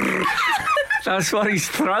 That's what his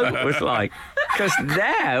throat was like. Because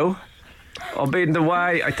now, I mean, the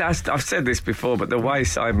way I've said this before, but the way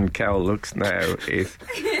Simon Cowell looks now is.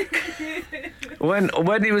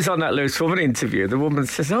 When he was on that Loose Woman interview, the woman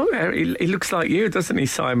says, "Oh, he looks like you, doesn't he,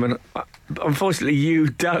 Simon?" Unfortunately, you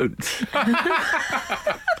don't.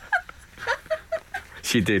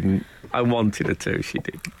 She didn't. I wanted her to. She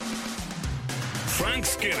didn't. Frank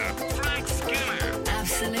Skinner.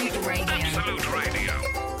 Absolute Radio. Absolute Radio.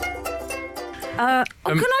 Can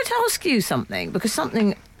I ask you something? Because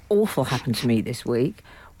something awful happened to me this week.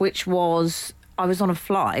 which was I was on a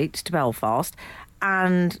flight to Belfast,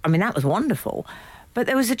 and I mean that was wonderful. But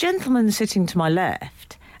there was a gentleman sitting to my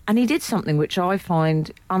left, and he did something which I find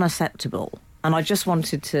unacceptable. And I just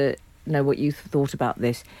wanted to know what you thought about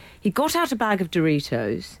this. He got out a bag of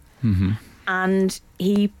Doritos, and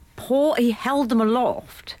he held them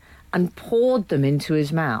aloft and poured them into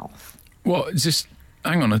his mouth. What is this?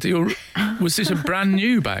 Hang on, was this a brand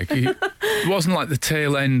new bag? It wasn't like the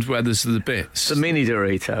tail end where there's the bits. The mini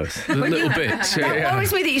Doritos. The little bits. It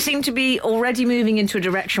worries me that you seem to be already moving into a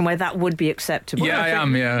direction where that would be acceptable. Yeah, I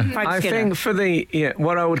am, yeah. I think for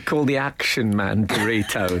what I would call the Action Man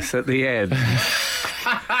Doritos at the end,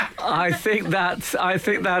 I think that's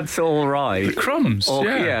all right. The crumbs,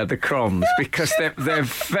 yeah, the crumbs, because they're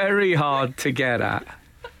very hard to get at.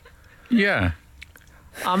 Yeah.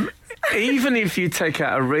 Even if you take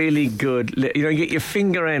out a really good, you get your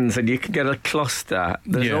finger ends and you can get a cluster,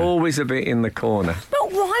 there's always a bit in the corner.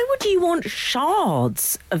 But why would you want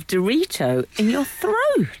shards of Dorito in your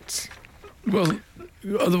throat? Well,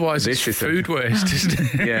 otherwise it's food waste, isn't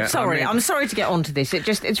it? Yeah. I'm sorry to get onto this.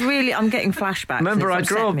 It's really, I'm getting flashbacks. Remember, I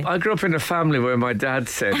grew up in a family where my dad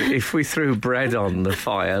said if we threw bread on the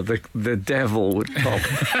fire, the devil would pop.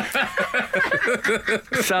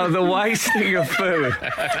 So the wasting of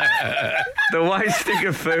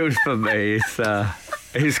food for me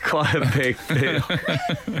is quite a big deal.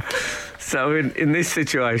 So in this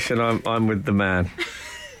situation, I'm with the man.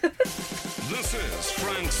 This is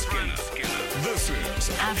Frank Skinner. This is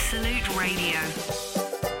Absolute Radio.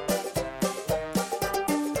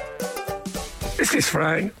 This is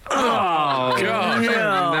Frank. Oh, God.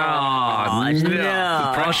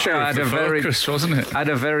 No. Pressure wasn't it? I had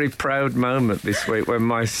a very proud moment this week when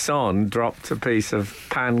my son dropped a piece of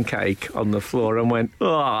pancake on the floor and went,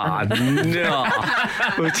 no,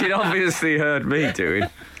 which he'd obviously heard me doing. In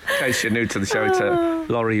case you're new to the show, it's a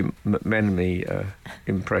Laurie McMenemy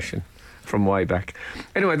impression from way back.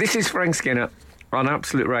 Anyway, this is Frank Skinner on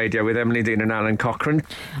Absolute Radio with Emily Dean and Alan Cochrane.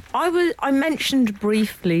 I mentioned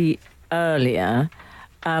briefly earlier,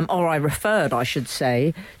 or I referred, I should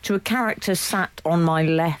say, to a character sat on my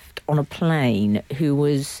left on a plane who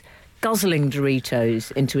was guzzling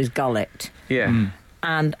Doritos into his gullet. Yeah.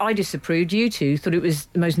 And I disapproved. You two thought it was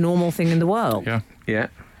the most normal thing in the world. Yeah. Yeah.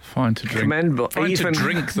 Fine to drink. Commendable. Fine to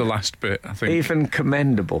drink the last bit, I think. Even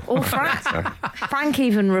commendable. Or Frank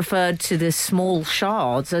even referred to the small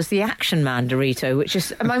shards as the Action Man Dorito, which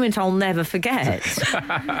is a moment I'll never forget.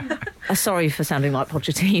 Sorry for sounding like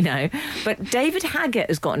Pochettino. But David Haggett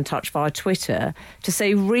has got in touch via Twitter to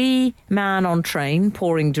say, man on train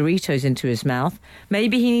pouring Doritos into his mouth.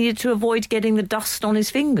 Maybe he needed to avoid getting the dust on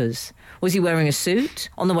his fingers. Was he wearing a suit?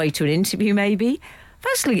 On the way to an interview, maybe?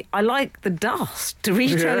 Firstly, I like the dust,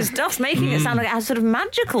 Doritos dust, making it sound like it has sort of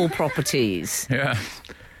magical properties. Yeah.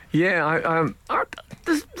 Yeah,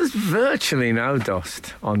 there's virtually no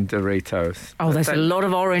dust on Doritos. Oh, there's a lot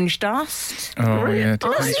of orange dust. Oh, yeah.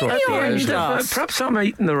 Depends what the orange dust. Perhaps I'm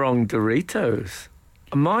eating the wrong Doritos.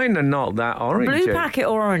 Mine are not that orange. Blue packet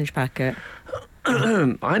or orange packet?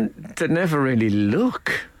 I never really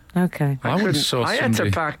look. Okay. I had to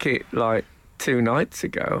pack it like 2 nights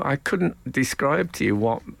ago. I couldn't describe to you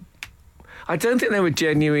what. I don't think they were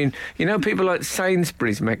genuine. You know, people like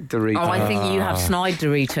Sainsbury's make Doritos. Oh, I think you have snide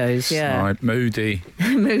Doritos, yeah. Snide, moody.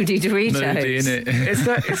 Moody Doritos. Moody, innit? Is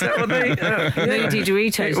that what they... Moody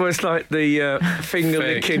Doritos. It was like the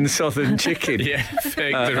finger-licking southern chicken. Yeah,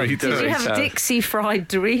 fake Doritos. Did you have Dixie fried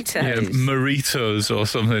Doritos? Yeah, Maritos or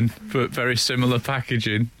something, but very similar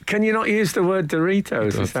packaging. Can you not use the word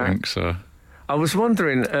Doritos? I think so. I was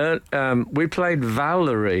wondering, we played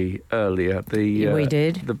Valerie earlier. We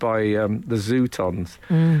did. By the Zootons.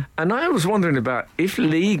 And I was wondering about if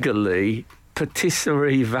legally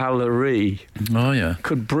Patisserie Valerie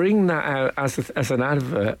could bring that out as an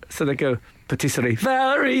advert. So they go, Patisserie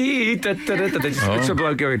Valerie. It's a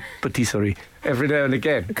bloke going, Patisserie, every now and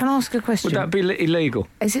again. Can I ask a question? Would that be illegal?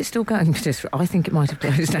 Is it still going, Patisserie? I think it might have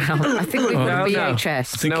closed down. I think we've got VHS. I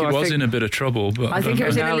think it was in a bit of trouble. But I think it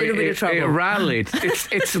was in a little bit of trouble. It rallied.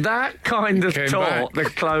 It's that kind of talk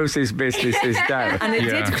that closes businesses down. And it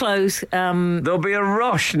did close. There'll be a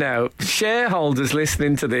rush now. Shareholders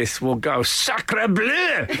listening to this will go, sacre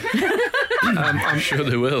bleu! I'm sure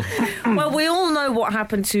they will. Well, we all know what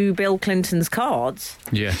happened to Bill Clinton's cards.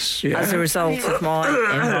 Yes. As a result of my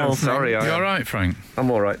involvement. Sorry, you all right, Frank? I'm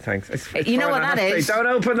all right, thanks. It's you know what that is? Don't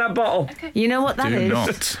open that bottle. Okay. You know what that is? Do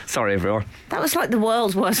not. Sorry, everyone. That was like the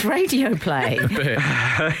world's worst radio play. A bit.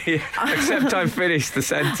 Except I finished the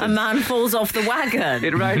sentence. A man falls off the wagon.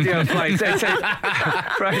 In radio plays, they say,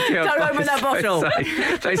 don't open that bottle.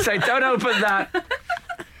 They say, don't open that.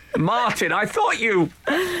 Martin, I thought you...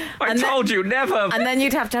 I told you never... And then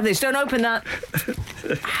you'd have to have this. Don't open that.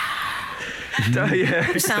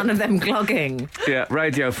 Yeah. The sound of them clogging. Yeah,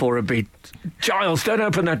 Radio 4 would be... Giles, don't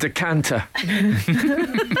open that decanter.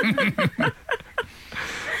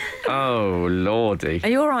 Oh, Lordy. Are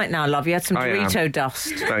you all right now, love? You had some I am. Dorito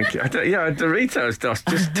dust. Thank you. Doritos dust.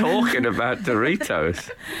 Just talking about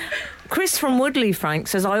Doritos. Chris from Woodley, Frank,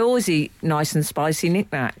 says, I always eat nice and spicy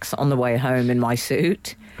knickknacks on the way home in my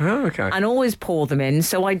suit. Oh, okay. And always pour them in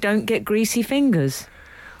so I don't get greasy fingers.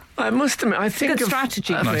 I must admit, I think... Good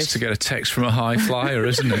strategy, Chris. Nice to get a text from a high flyer,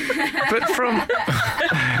 isn't it?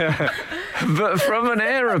 But from an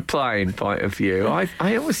aeroplane point of view, I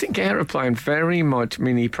always think aeroplane very much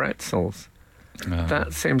mini pretzels. Oh.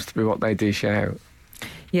 That seems to be what they dish out.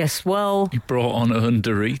 Yes, well... He brought on own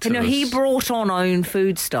Doritos. You know, he brought on own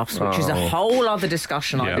foodstuffs, which is a whole other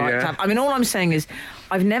discussion I'd like to have. I mean, all I'm saying is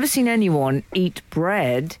I've never seen anyone eat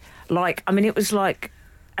bread like... I mean, it was like...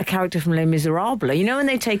 a character from Les Miserables. You know when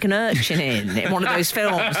they take an urchin in one of those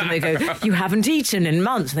films and they go, you haven't eaten in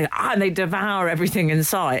months, and they go, and they devour everything in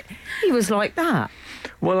sight. He was like that.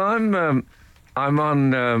 Well, I'm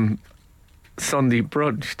on Sunday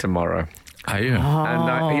brunch tomorrow. Are you?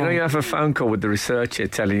 And you know, you have a phone call with the researcher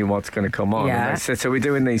telling you what's going to come on. Yeah. And they said, so we're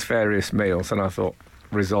doing these various meals. And I thought,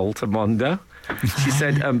 Risoltamondo. She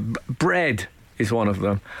said, bread is one of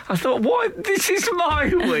them. I thought, what? This is my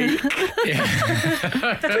week.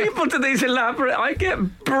 People do these elaborate... I get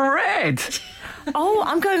bread. Oh,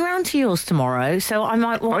 I'm going round to yours tomorrow, so I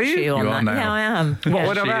might watch you on You are that. now. Yeah, I am.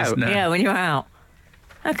 What She about? is now. Yeah, when you're out.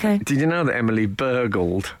 Okay. Did you know that Emily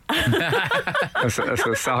burgled? That's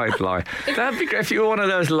a sideline. That'd be great if you were one of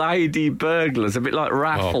those lady burglars, a bit like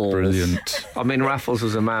Raffles. Oh, brilliant. I mean, Raffles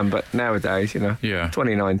was a man, but nowadays,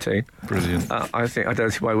 2019. Brilliant. I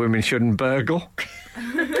don't see why women shouldn't burgle.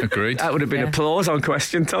 Agreed. That would have been applause on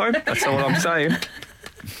Question Time. That's all I'm saying.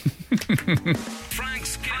 Frank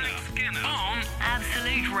Skinner on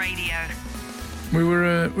Absolute Radio. We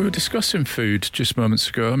were discussing food just moments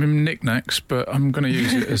ago. I mean knickknacks, but I'm going to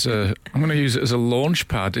use it as a launch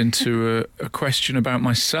pad into a question about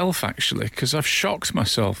myself actually, because I've shocked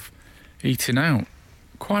myself eating out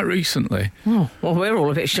quite recently. Oh, well, we're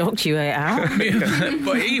all a bit shocked you ate out. We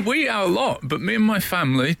eat out a lot, but me and my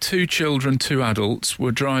family, 2 children, 2 adults,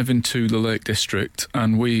 were driving to the Lake District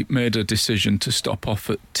and we made a decision to stop off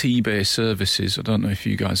at T-Bay Services. I don't know if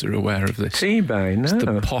you guys are aware of this. T-Bay, no. It's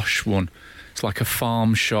the posh one. It's like a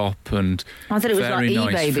farm shop and I thought it was like very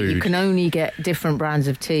eBay, nice but you food. can only get different brands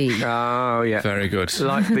of tea. Oh, yeah. Very good.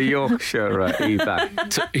 Like the Yorkshire eBay.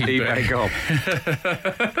 eBay gob.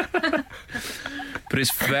 But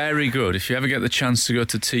it's very good. If you ever get the chance to go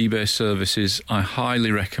to T-Bay Services, I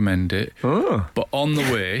highly recommend it. Oh. But on the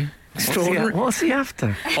way... What's he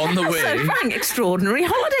after? On the way... So, Frank, extraordinary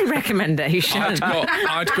holiday recommendation.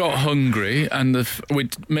 I'd got hungry and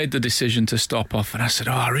we'd made the decision to stop off and I said,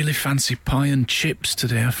 I really fancy pie and chips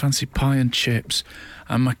today. I fancy pie and chips.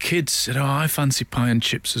 And my kids said, I fancy pie and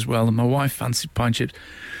chips as well. And my wife fancied pie and chips.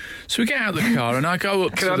 So we get out of the car and I go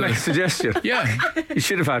up Can I make a suggestion? Yeah. You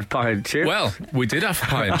should have had pie and chips. Well, we did have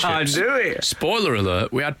pie and chips. I knew it. Spoiler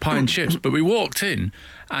alert, we had pie and chips, but we walked in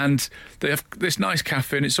and they have this nice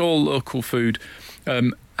cafe and it's all local food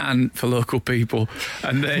and for local people.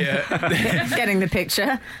 And they Getting the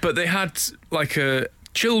picture. But they had like a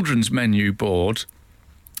children's menu board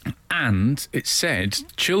and it said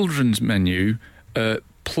children's menu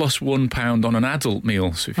plus £1 on an adult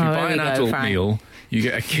meal. So if you buy an adult meal, you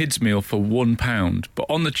get a kid's meal for £1. But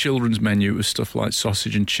on the children's menu, it was stuff like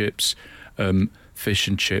sausage and chips, fish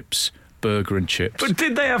and chips, burger and chips. But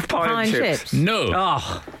did they have pie and chips? No.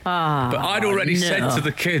 Oh. But I'd already said to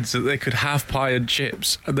the kids that they could have pie and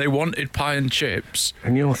chips, and they wanted pie and chips.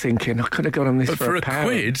 And you're thinking, I could have got them this but for a pound.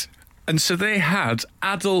 quid. And so they had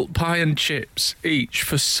adult pie and chips each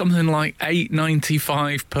for something like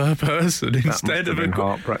 $8.95 per person instead of a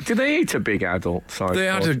heartbreak. Did they eat a big adult size? They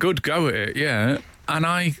had a good go at it, yeah. And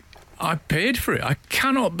I paid for it. I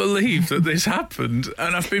cannot believe that this happened,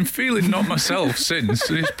 and I've been feeling not myself since.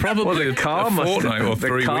 And it's probably a fortnight or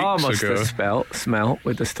 3 weeks ago. The car must have smelt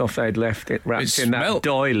with the stuff they'd left it wrapped in that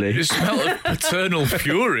doily. It smelled of paternal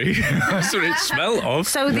fury. That's what it smelled of.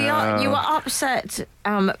 So you were upset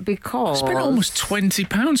because... I spent almost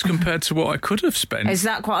 £20 compared to what I could have spent. Is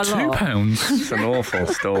that quite a lot? £2. It's an awful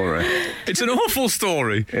story. It's an awful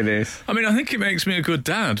story. It is. I mean, I think it makes me a good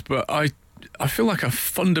dad, but I feel like I've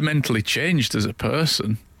fundamentally changed as a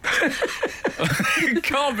person. It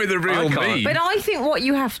can't be the real me. But I think what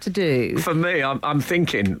you have to do... For me, I'm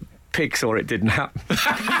thinking pig saw it didn't happen.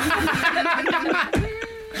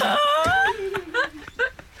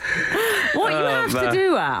 What you have to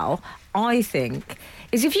do, Al, I think,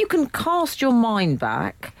 is if you can cast your mind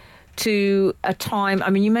back to a time, I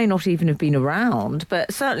mean, you may not even have been around,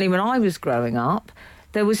 but certainly when I was growing up,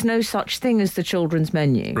 there was no such thing as the children's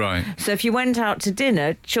menu. Right. So if you went out to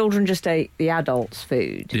dinner, children just ate the adults'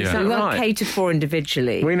 food. Yeah. So we weren't Right. catered for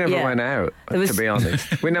individually. We never Yeah. went out, There was- to be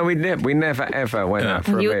honest. We never ever went out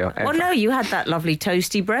for a meal. Well, ever. no, you had that lovely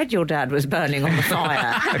toasty bread your dad was burning on the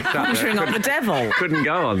fire, conjuring up the devil. Couldn't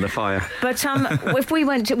go on the fire. But if we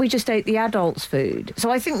went to, we just ate the adults' food.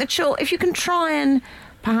 So I think if you can try and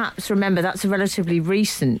perhaps remember, that's a relatively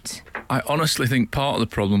recent. I honestly think part of the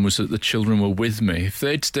problem was that the children were with me. If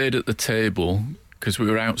they'd stayed at the table, because we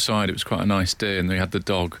were outside, it was quite a nice day, and they had the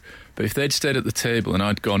dog. But if they'd stayed at the table and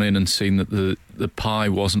I'd gone in and seen that the pie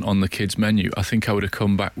wasn't on the kids' menu, I think I would have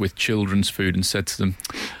come back with children's food and said to them,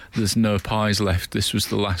 "There's no pies left. This was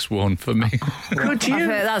the last one for me." Could you?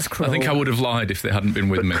 That's cruel. I think I would have lied if they hadn't been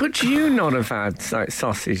with me. Could you not have had like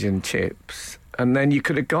sausage and chips? And then you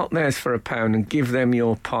could have got theirs for £1 and give them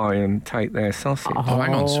your pie and take their sausage. Oh,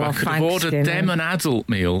 hang on. So I could have thanks, ordered Skinner. them an adult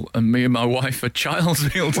meal and me and my wife a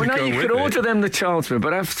child's meal to Well, no, go you with could it. order them the child's meal,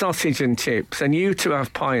 but have sausage and chips, and you two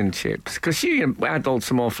have pie and chips, because you adults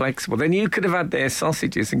are more flexible. Then you could have had their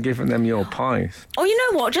sausages and given them your pies. Oh, you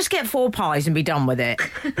know what? Just get 4 pies and be done with it.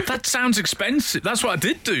 That sounds expensive. That's what I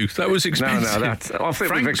did do. That was expensive. that's. I think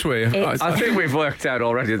Frank's way. I think we've worked out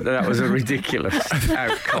already that was a ridiculous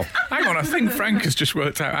outcome. Hang on, I think Frank has just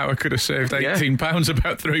worked out how I could have saved £18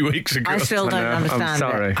 about 3 weeks ago. I still don't understand I'm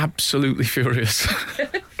sorry. it. Absolutely furious.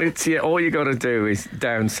 It's all you got to do is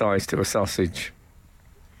downsize to a sausage.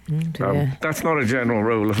 Dear. That's not a general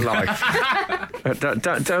rule of life.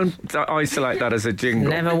 Don't isolate that as a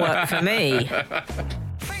jingle. Never worked for me.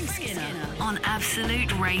 Frank Skinner on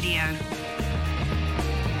Absolute Radio.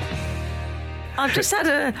 I've just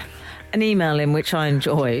had an email in which I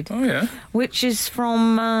enjoyed, Oh, yeah. which is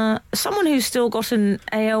from someone who's still got an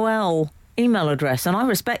AOL email address, and I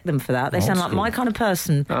respect them for that. They sound like school. my kind of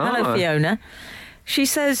person. Hello, Fiona. She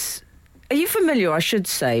says, are you familiar, I should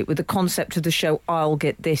say, with the concept of the show I'll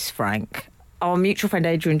Get This, Frank? Our mutual friend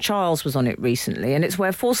Adrian Charles was on it recently, and it's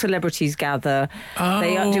where 4 celebrities gather.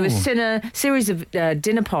 They do a series of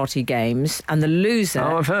dinner party games, and the loser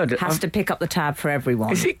I've heard it. has to pick up the tab for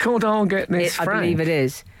everyone. Is it called I'll Get This, I Frank? believe it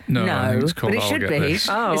is. No, I think it's called but it I'll should Get be. This.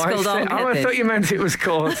 Oh, It's called I'll Get I This. thought you meant it was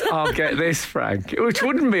called I'll Get This, Frank, which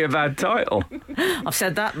wouldn't be a bad title. I've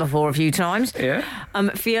said that before a few times. Yeah.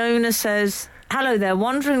 Fiona says, hello there,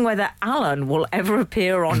 wondering whether Alun will ever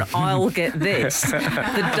appear on I'll Get This,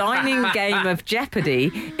 the dining game of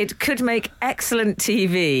Jeopardy. It could make excellent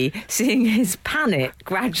TV, seeing his panic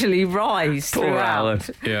gradually rise Poor throughout.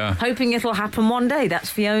 Alun. Yeah. Hoping it'll happen one day. That's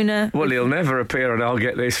Fiona. Well, he'll never appear on I'll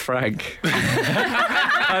Get This, Frank.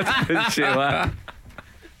 That's for sure.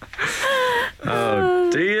 Oh,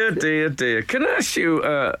 dear. Can I ask you...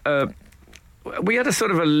 we had a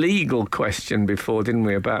sort of a legal question before, didn't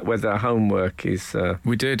we, about whether homework is...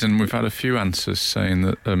 We did, and we've had a few answers saying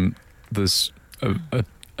that there's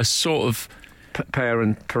a sort of...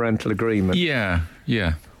 parental agreement. Yeah.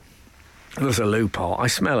 There's a loophole. I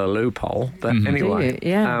smell a loophole. But Mhm. anyway, Do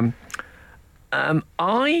you? Yeah.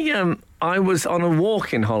 I was on a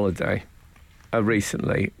walking holiday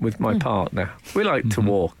recently with my partner. We like to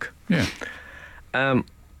walk, Yeah.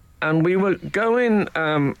 and we were going.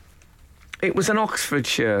 It was an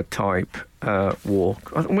Oxfordshire type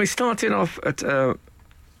walk. We started off at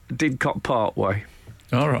Didcot Parkway,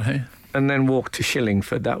 All right. and then walked to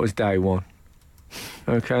Shillingford. That was day one.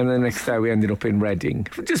 Okay, and the next day we ended up in Reading.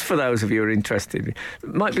 Just for those of you who are interested,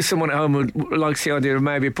 might be someone at home who likes the idea of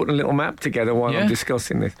maybe putting a little map together while I'm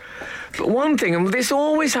discussing this. But one thing, and this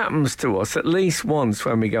always happens to us at least once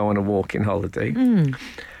when we go on a walking holiday,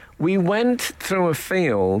 we went through a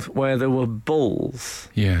field where there were bulls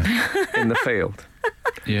Yeah. in the field.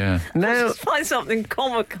 Yeah. Now, Just find something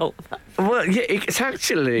comical. well, yeah, it's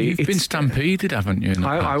actually... You've been stampeded, haven't you? In the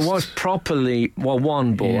I past? was properly... Well,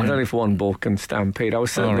 one bull. Yeah. I don't know if one bull can stampede. I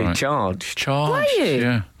was certainly All right. charged. Charged. Were you?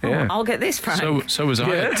 Yeah. Yeah. I'll Get This, Frank. So was I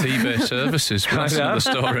Yeah. at T-Bay Services. I That's know. another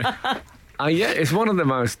story. Yeah, it's one of the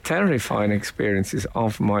most terrifying experiences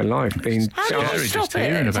of my life. Being How did charged. you Scary stop just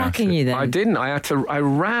hearing it about attacking it. you then? I didn't. I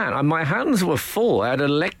ran. And my hands were full. I had an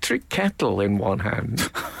electric kettle in one hand.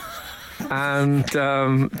 And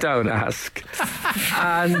don't ask.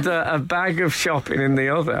 And a bag of shopping in the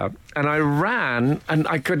other. And I ran, and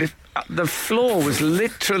I could. The floor was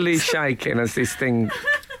literally shaking as this thing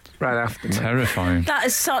ran after me. Terrifying. That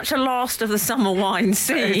is such a last of the summer wine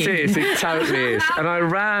scene. It totally is. And I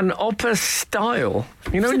ran up a stile.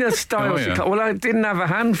 You know, in the stiles, well, I didn't have a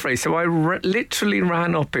hand free, so I literally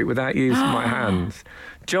ran up it without using my hands.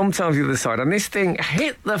 Jumped over the other side, and this thing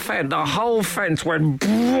hit the fence. The whole fence went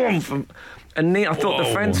boom. And I thought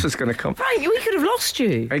the fence was going to come. Right, we could have lost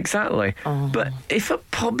you. Exactly. But if a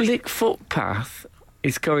public footpath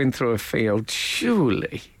is going through a field,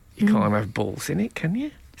 surely you can't have balls in it, can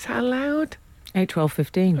you? Is that allowed? 8, 12,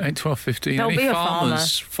 15. 8, 12, 15. There'll Any be a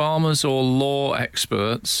farmers or law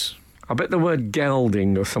experts? I bet the word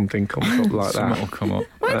gelding or something comes up like Something will that. come up.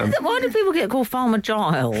 Why do people get called Farmer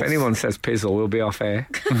Giles? If anyone says pizzle, we'll be off air.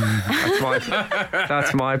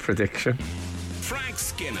 That's my prediction. Frank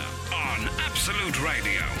Skinner on Absolute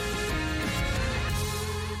Radio.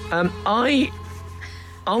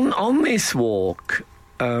 On this walk,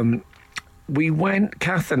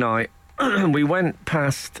 Kath and I, we went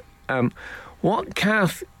past what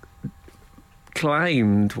Kath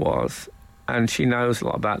claimed was, and she knows a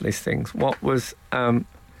lot about these things, what was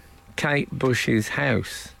Kate Bush's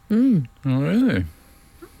house. Oh, really?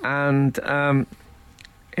 And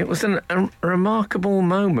it was a remarkable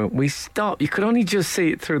moment. We stopped. You could only just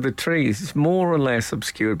see it through the trees. It's more or less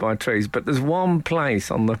obscured by trees, but there's one place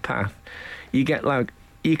on the path you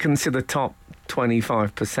can see the top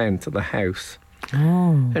 25% of the house.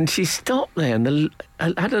 Oh. And she stopped there and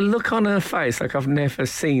had a look on her face like I've never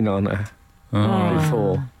seen on her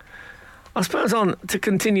before. I suppose to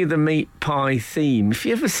continue the meat pie theme, if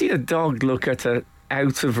you ever see a dog look at a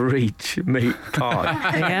out of reach meat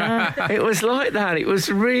pie, Yeah. it was like that. It was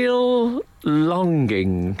real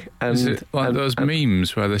longing. And, Is it like those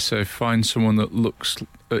memes where they say, find someone that looks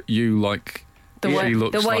at you like she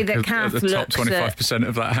looks like that at Kath the top looks 25%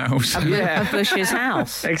 of that house? Yeah. Of Bush's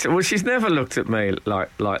house. Well, she's never looked at me like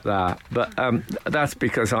that. But that's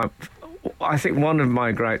because I think one of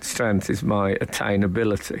my great strengths is my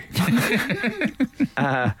attainability.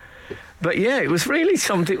 But yeah, it was really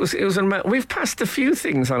something. We've passed a few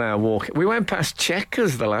things on our walk. We went past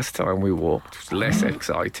Checkers the last time we walked. It was less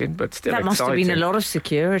exciting, but still That exciting. must have been a lot of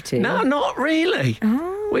security. No, not really.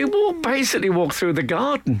 We basically walked through the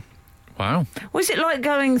garden. Wow. Was it like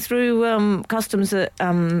going through customs at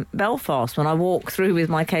Belfast when I walked through with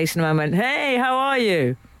my case and I went, hey, how are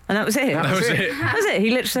you? And that was it. That was it. That was it. He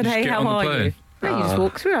literally said, hey, get how on the are plane. you? No, you just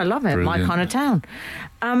walk through. I love it. My Brilliant. kind of town.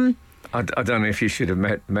 I don't know if you should have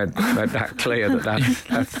made that clear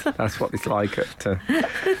that's what it's like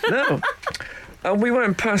no. We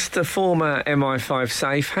went past the former MI5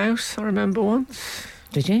 safe house, I remember once.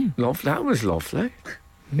 Did you? That was lovely.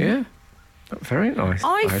 Yeah. Very nice.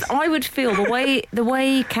 I would feel the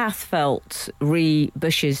way Kath felt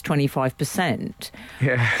Bush's 25%.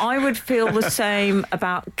 Yeah. I would feel the same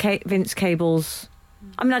about Vince Cable's.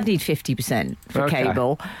 I mean, I'd need 50% for Okay.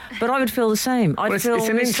 Cable, but I would feel the same. I'd It's feel an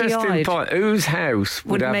interesting misty-eyed. point. Whose house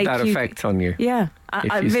would have make that you- effect on you? Yeah,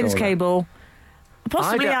 If you Vince saw that. Cable,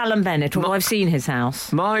 possibly I don't- Alan Bennett, although I've seen his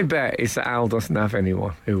house. My bet is that Al doesn't have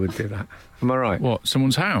anyone who would do that. Am I right? What,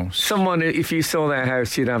 someone's house? Someone, if you saw their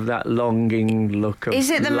house, you'd have that longing look of Is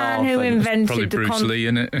it the man who laughing. invented Probably the Bruce Lee,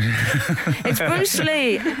 innit? It's Bruce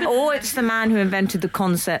Lee, or it's the man who invented the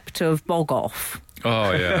concept of bog off.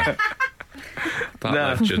 Oh, yeah. That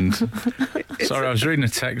No. legend. Sorry, I was reading a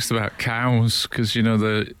text about cows because, you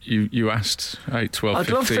know, you asked 8, 12, I'd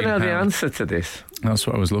 15. love to know the how- answer to this. That's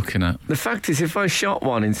what I was looking at. The fact is, if I shot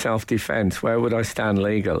one in self-defence, where would I stand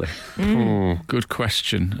legally? Good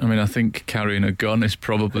question. I mean, I think carrying a gun is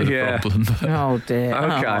probably the Yeah. problem. But Oh dear.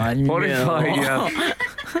 Okay. Oh, What if no.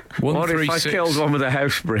 what if I 136 killed one with a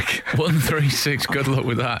house brick? 136, good luck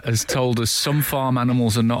with that, has told us some farm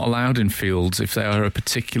animals are not allowed in fields if they are a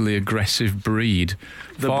particularly aggressive breed.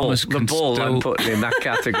 The bull I'm putting in that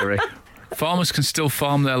category. Farmers can still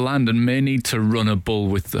farm their land and may need to run a bull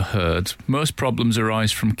with the herd. Most problems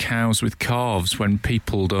arise from cows with calves when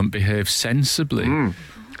people don't behave sensibly.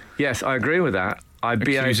 Yes, I agree with that. I'd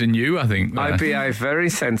behave Accusing you, I think. there. very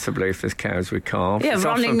sensibly if there's cows with calves. Yeah, It's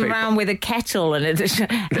often running people- around with a kettle and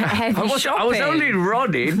a heavy I was shopping. only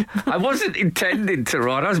running. I wasn't intending to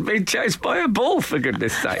run. I was being chased by a bull, for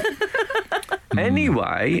goodness sake.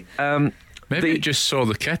 Anyway, Maybe you just saw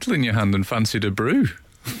the kettle in your hand and fancied a brew.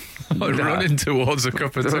 Like No. running towards a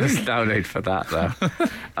cup of there was tea. no need for that, though.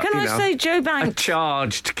 Can I say Joe a Banks?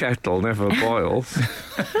 charged kettle never boils.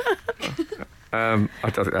 I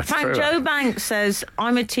don't think that's Frank, true. Joe Banks says,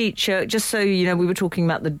 I'm a teacher. Just so you know, we were talking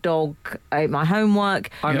about the dog ate my homework.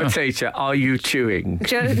 I'm Yeah. a teacher. Are you chewing?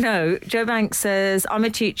 Joe Banks says, I'm a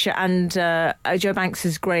teacher, and Joe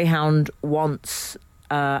Banks' greyhound once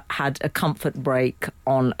had a comfort break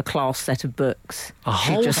on a class set of books. A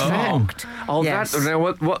She whole just set? mocked. Oh, Yes. that now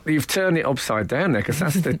what you've turned it upside down there because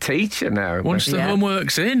that's the teacher now. Once the Yeah.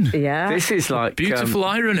 homework's in. Yeah. This is like Beautiful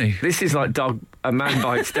irony. This is like a man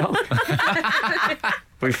bites dog.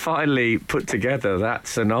 We finally put together that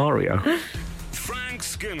scenario. Frank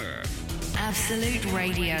Skinner. Absolute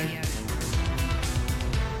Radio.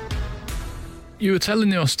 You were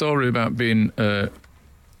telling your story about being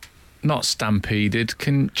not stampeded,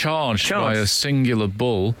 charged by a singular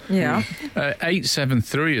bull. Yeah.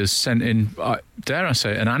 873 has sent in, dare I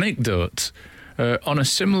say, an anecdote. On a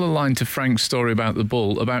similar line to Frank's story about the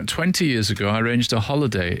bull, about 20 years ago, I arranged a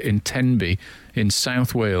holiday in Tenby in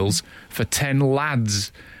South Wales for 10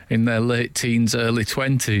 lads in their late teens, early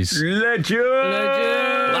 20s. Legend!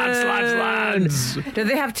 Lads! Do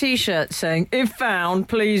they have T-shirts saying, if found,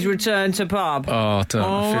 please return to pub? Oh, I don't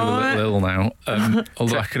I feel a little ill now.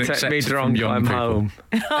 Although I can Take accept me it from drunk, young I'm people. home.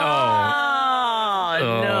 Oh,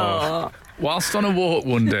 no. Whilst on a walk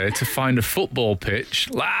one day to find a football pitch,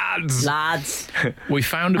 lads, we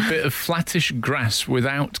found a bit of flattish grass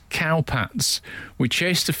without cow pats. We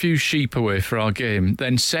chased a few sheep away for our game.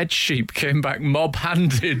 Then said sheep came back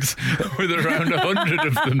mob-handed with around 100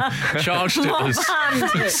 of them charged at us.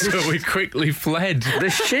 So we quickly fled. The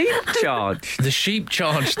sheep charged. The sheep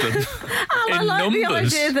charged them I in like numbers.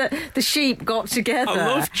 the idea that the sheep got together I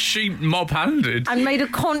loved sheep mob-handed. and made a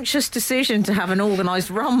conscious decision to have an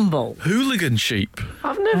organised rumble. Hooligan sheep.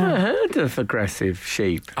 I've never heard of aggressive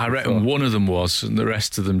sheep. I reckon one of them was, and the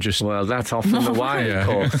rest of them just Well, that's often the way, Yeah. of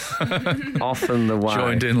course. Often the way.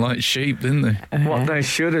 joined in like sheep, didn't they? What they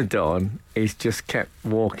should have done is just kept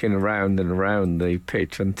walking around and around the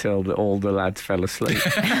pitch until all the lads fell asleep.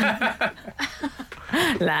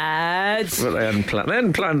 Lads. But they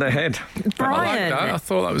hadn't planned ahead. I like Brian. that. I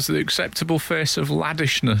thought that was the acceptable face of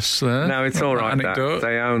laddishness there. No, it's all right. Anecdote.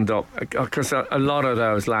 They owned up because a lot of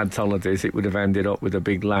those lads' holidays, it would have ended up with a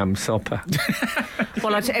big lamb supper.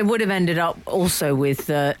 Well, it would have ended up also with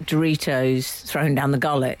Doritos thrown down the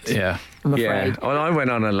gullet, Yeah. I'm Yeah. afraid. Well, I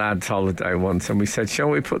went on a lads' holiday once, and we said, "Shall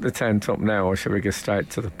we put the tent up now, or shall we go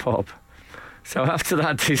straight to the pub?" So after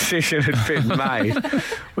that decision had been made,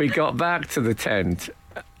 we got back to the tent.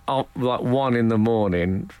 Like 1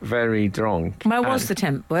 a.m, very drunk. Where was the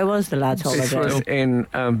tent? Where was the lads' This holiday? was in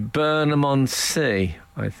Burnham-on-Sea,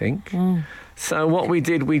 I think. So what we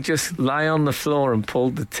did, we just lay on the floor and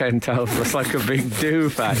pulled the tent over us like a big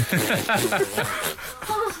duvet.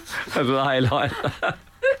 And lay like that.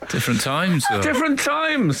 Different times, though. Different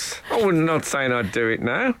times. I'm not saying I'd do it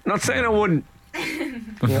now. Not saying I wouldn't.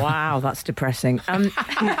 Wow, that's depressing.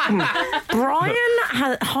 Brian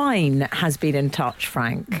Hine has been in touch,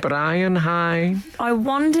 Frank. Brian Hine. I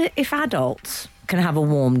wonder if adults can have a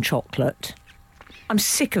warm chocolate. I'm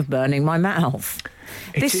sick of burning my mouth.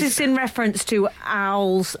 This is in reference to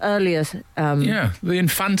Al's earlier... Yeah, the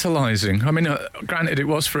infantilising. I mean, granted, it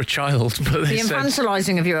was for a child, but they the said...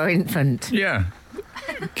 infantilising of your infant. Yeah.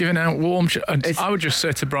 Giving out warm... I would just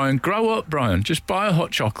say to Brian, grow up, Brian. Just buy a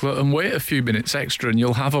hot chocolate and wait a few minutes extra and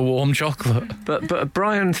you'll have a warm chocolate. But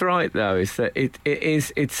Brian's right, though, is that it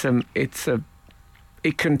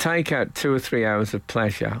can take out 2 or 3 hours of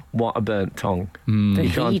pleasure. What a burnt tongue. The You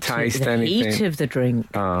can't heat, taste the anything. heat of the drink.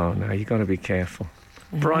 Oh, no, you've got to be careful.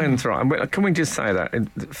 Brian's right. Can we just say that?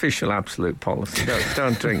 Official absolute policy.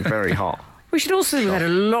 Don't drink very hot. We should also, we've had a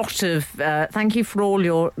lot of, thank you for all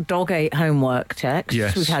your dog ate homework texts.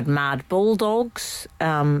 Yes. We've had mad bulldogs,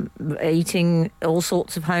 eating all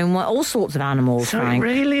sorts of homework, all sorts of animals, So Frank. it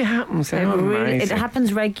really happens. It How really- it amazing.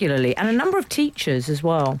 happens regularly. And a number of teachers as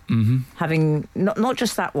well, having, not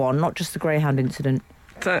just that one, not just the Greyhound incident.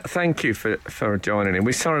 Thank you for joining in.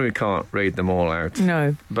 We're sorry we can't read them all out.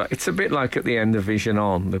 No. But it's a bit like at the end of Vision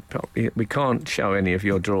On. We can't show any of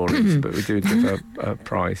your drawings, but we do give a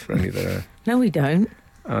prize for any that are... No, we don't.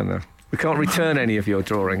 Oh, no. We can't return any of your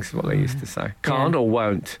drawings, is what they used to say. Can't or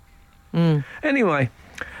won't. Anyway,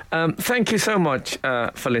 thank you so much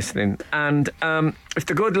for listening. And if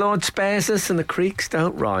the good Lord spares us and the creeks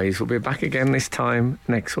don't rise, we'll be back again this time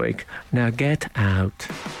next week. Now get out.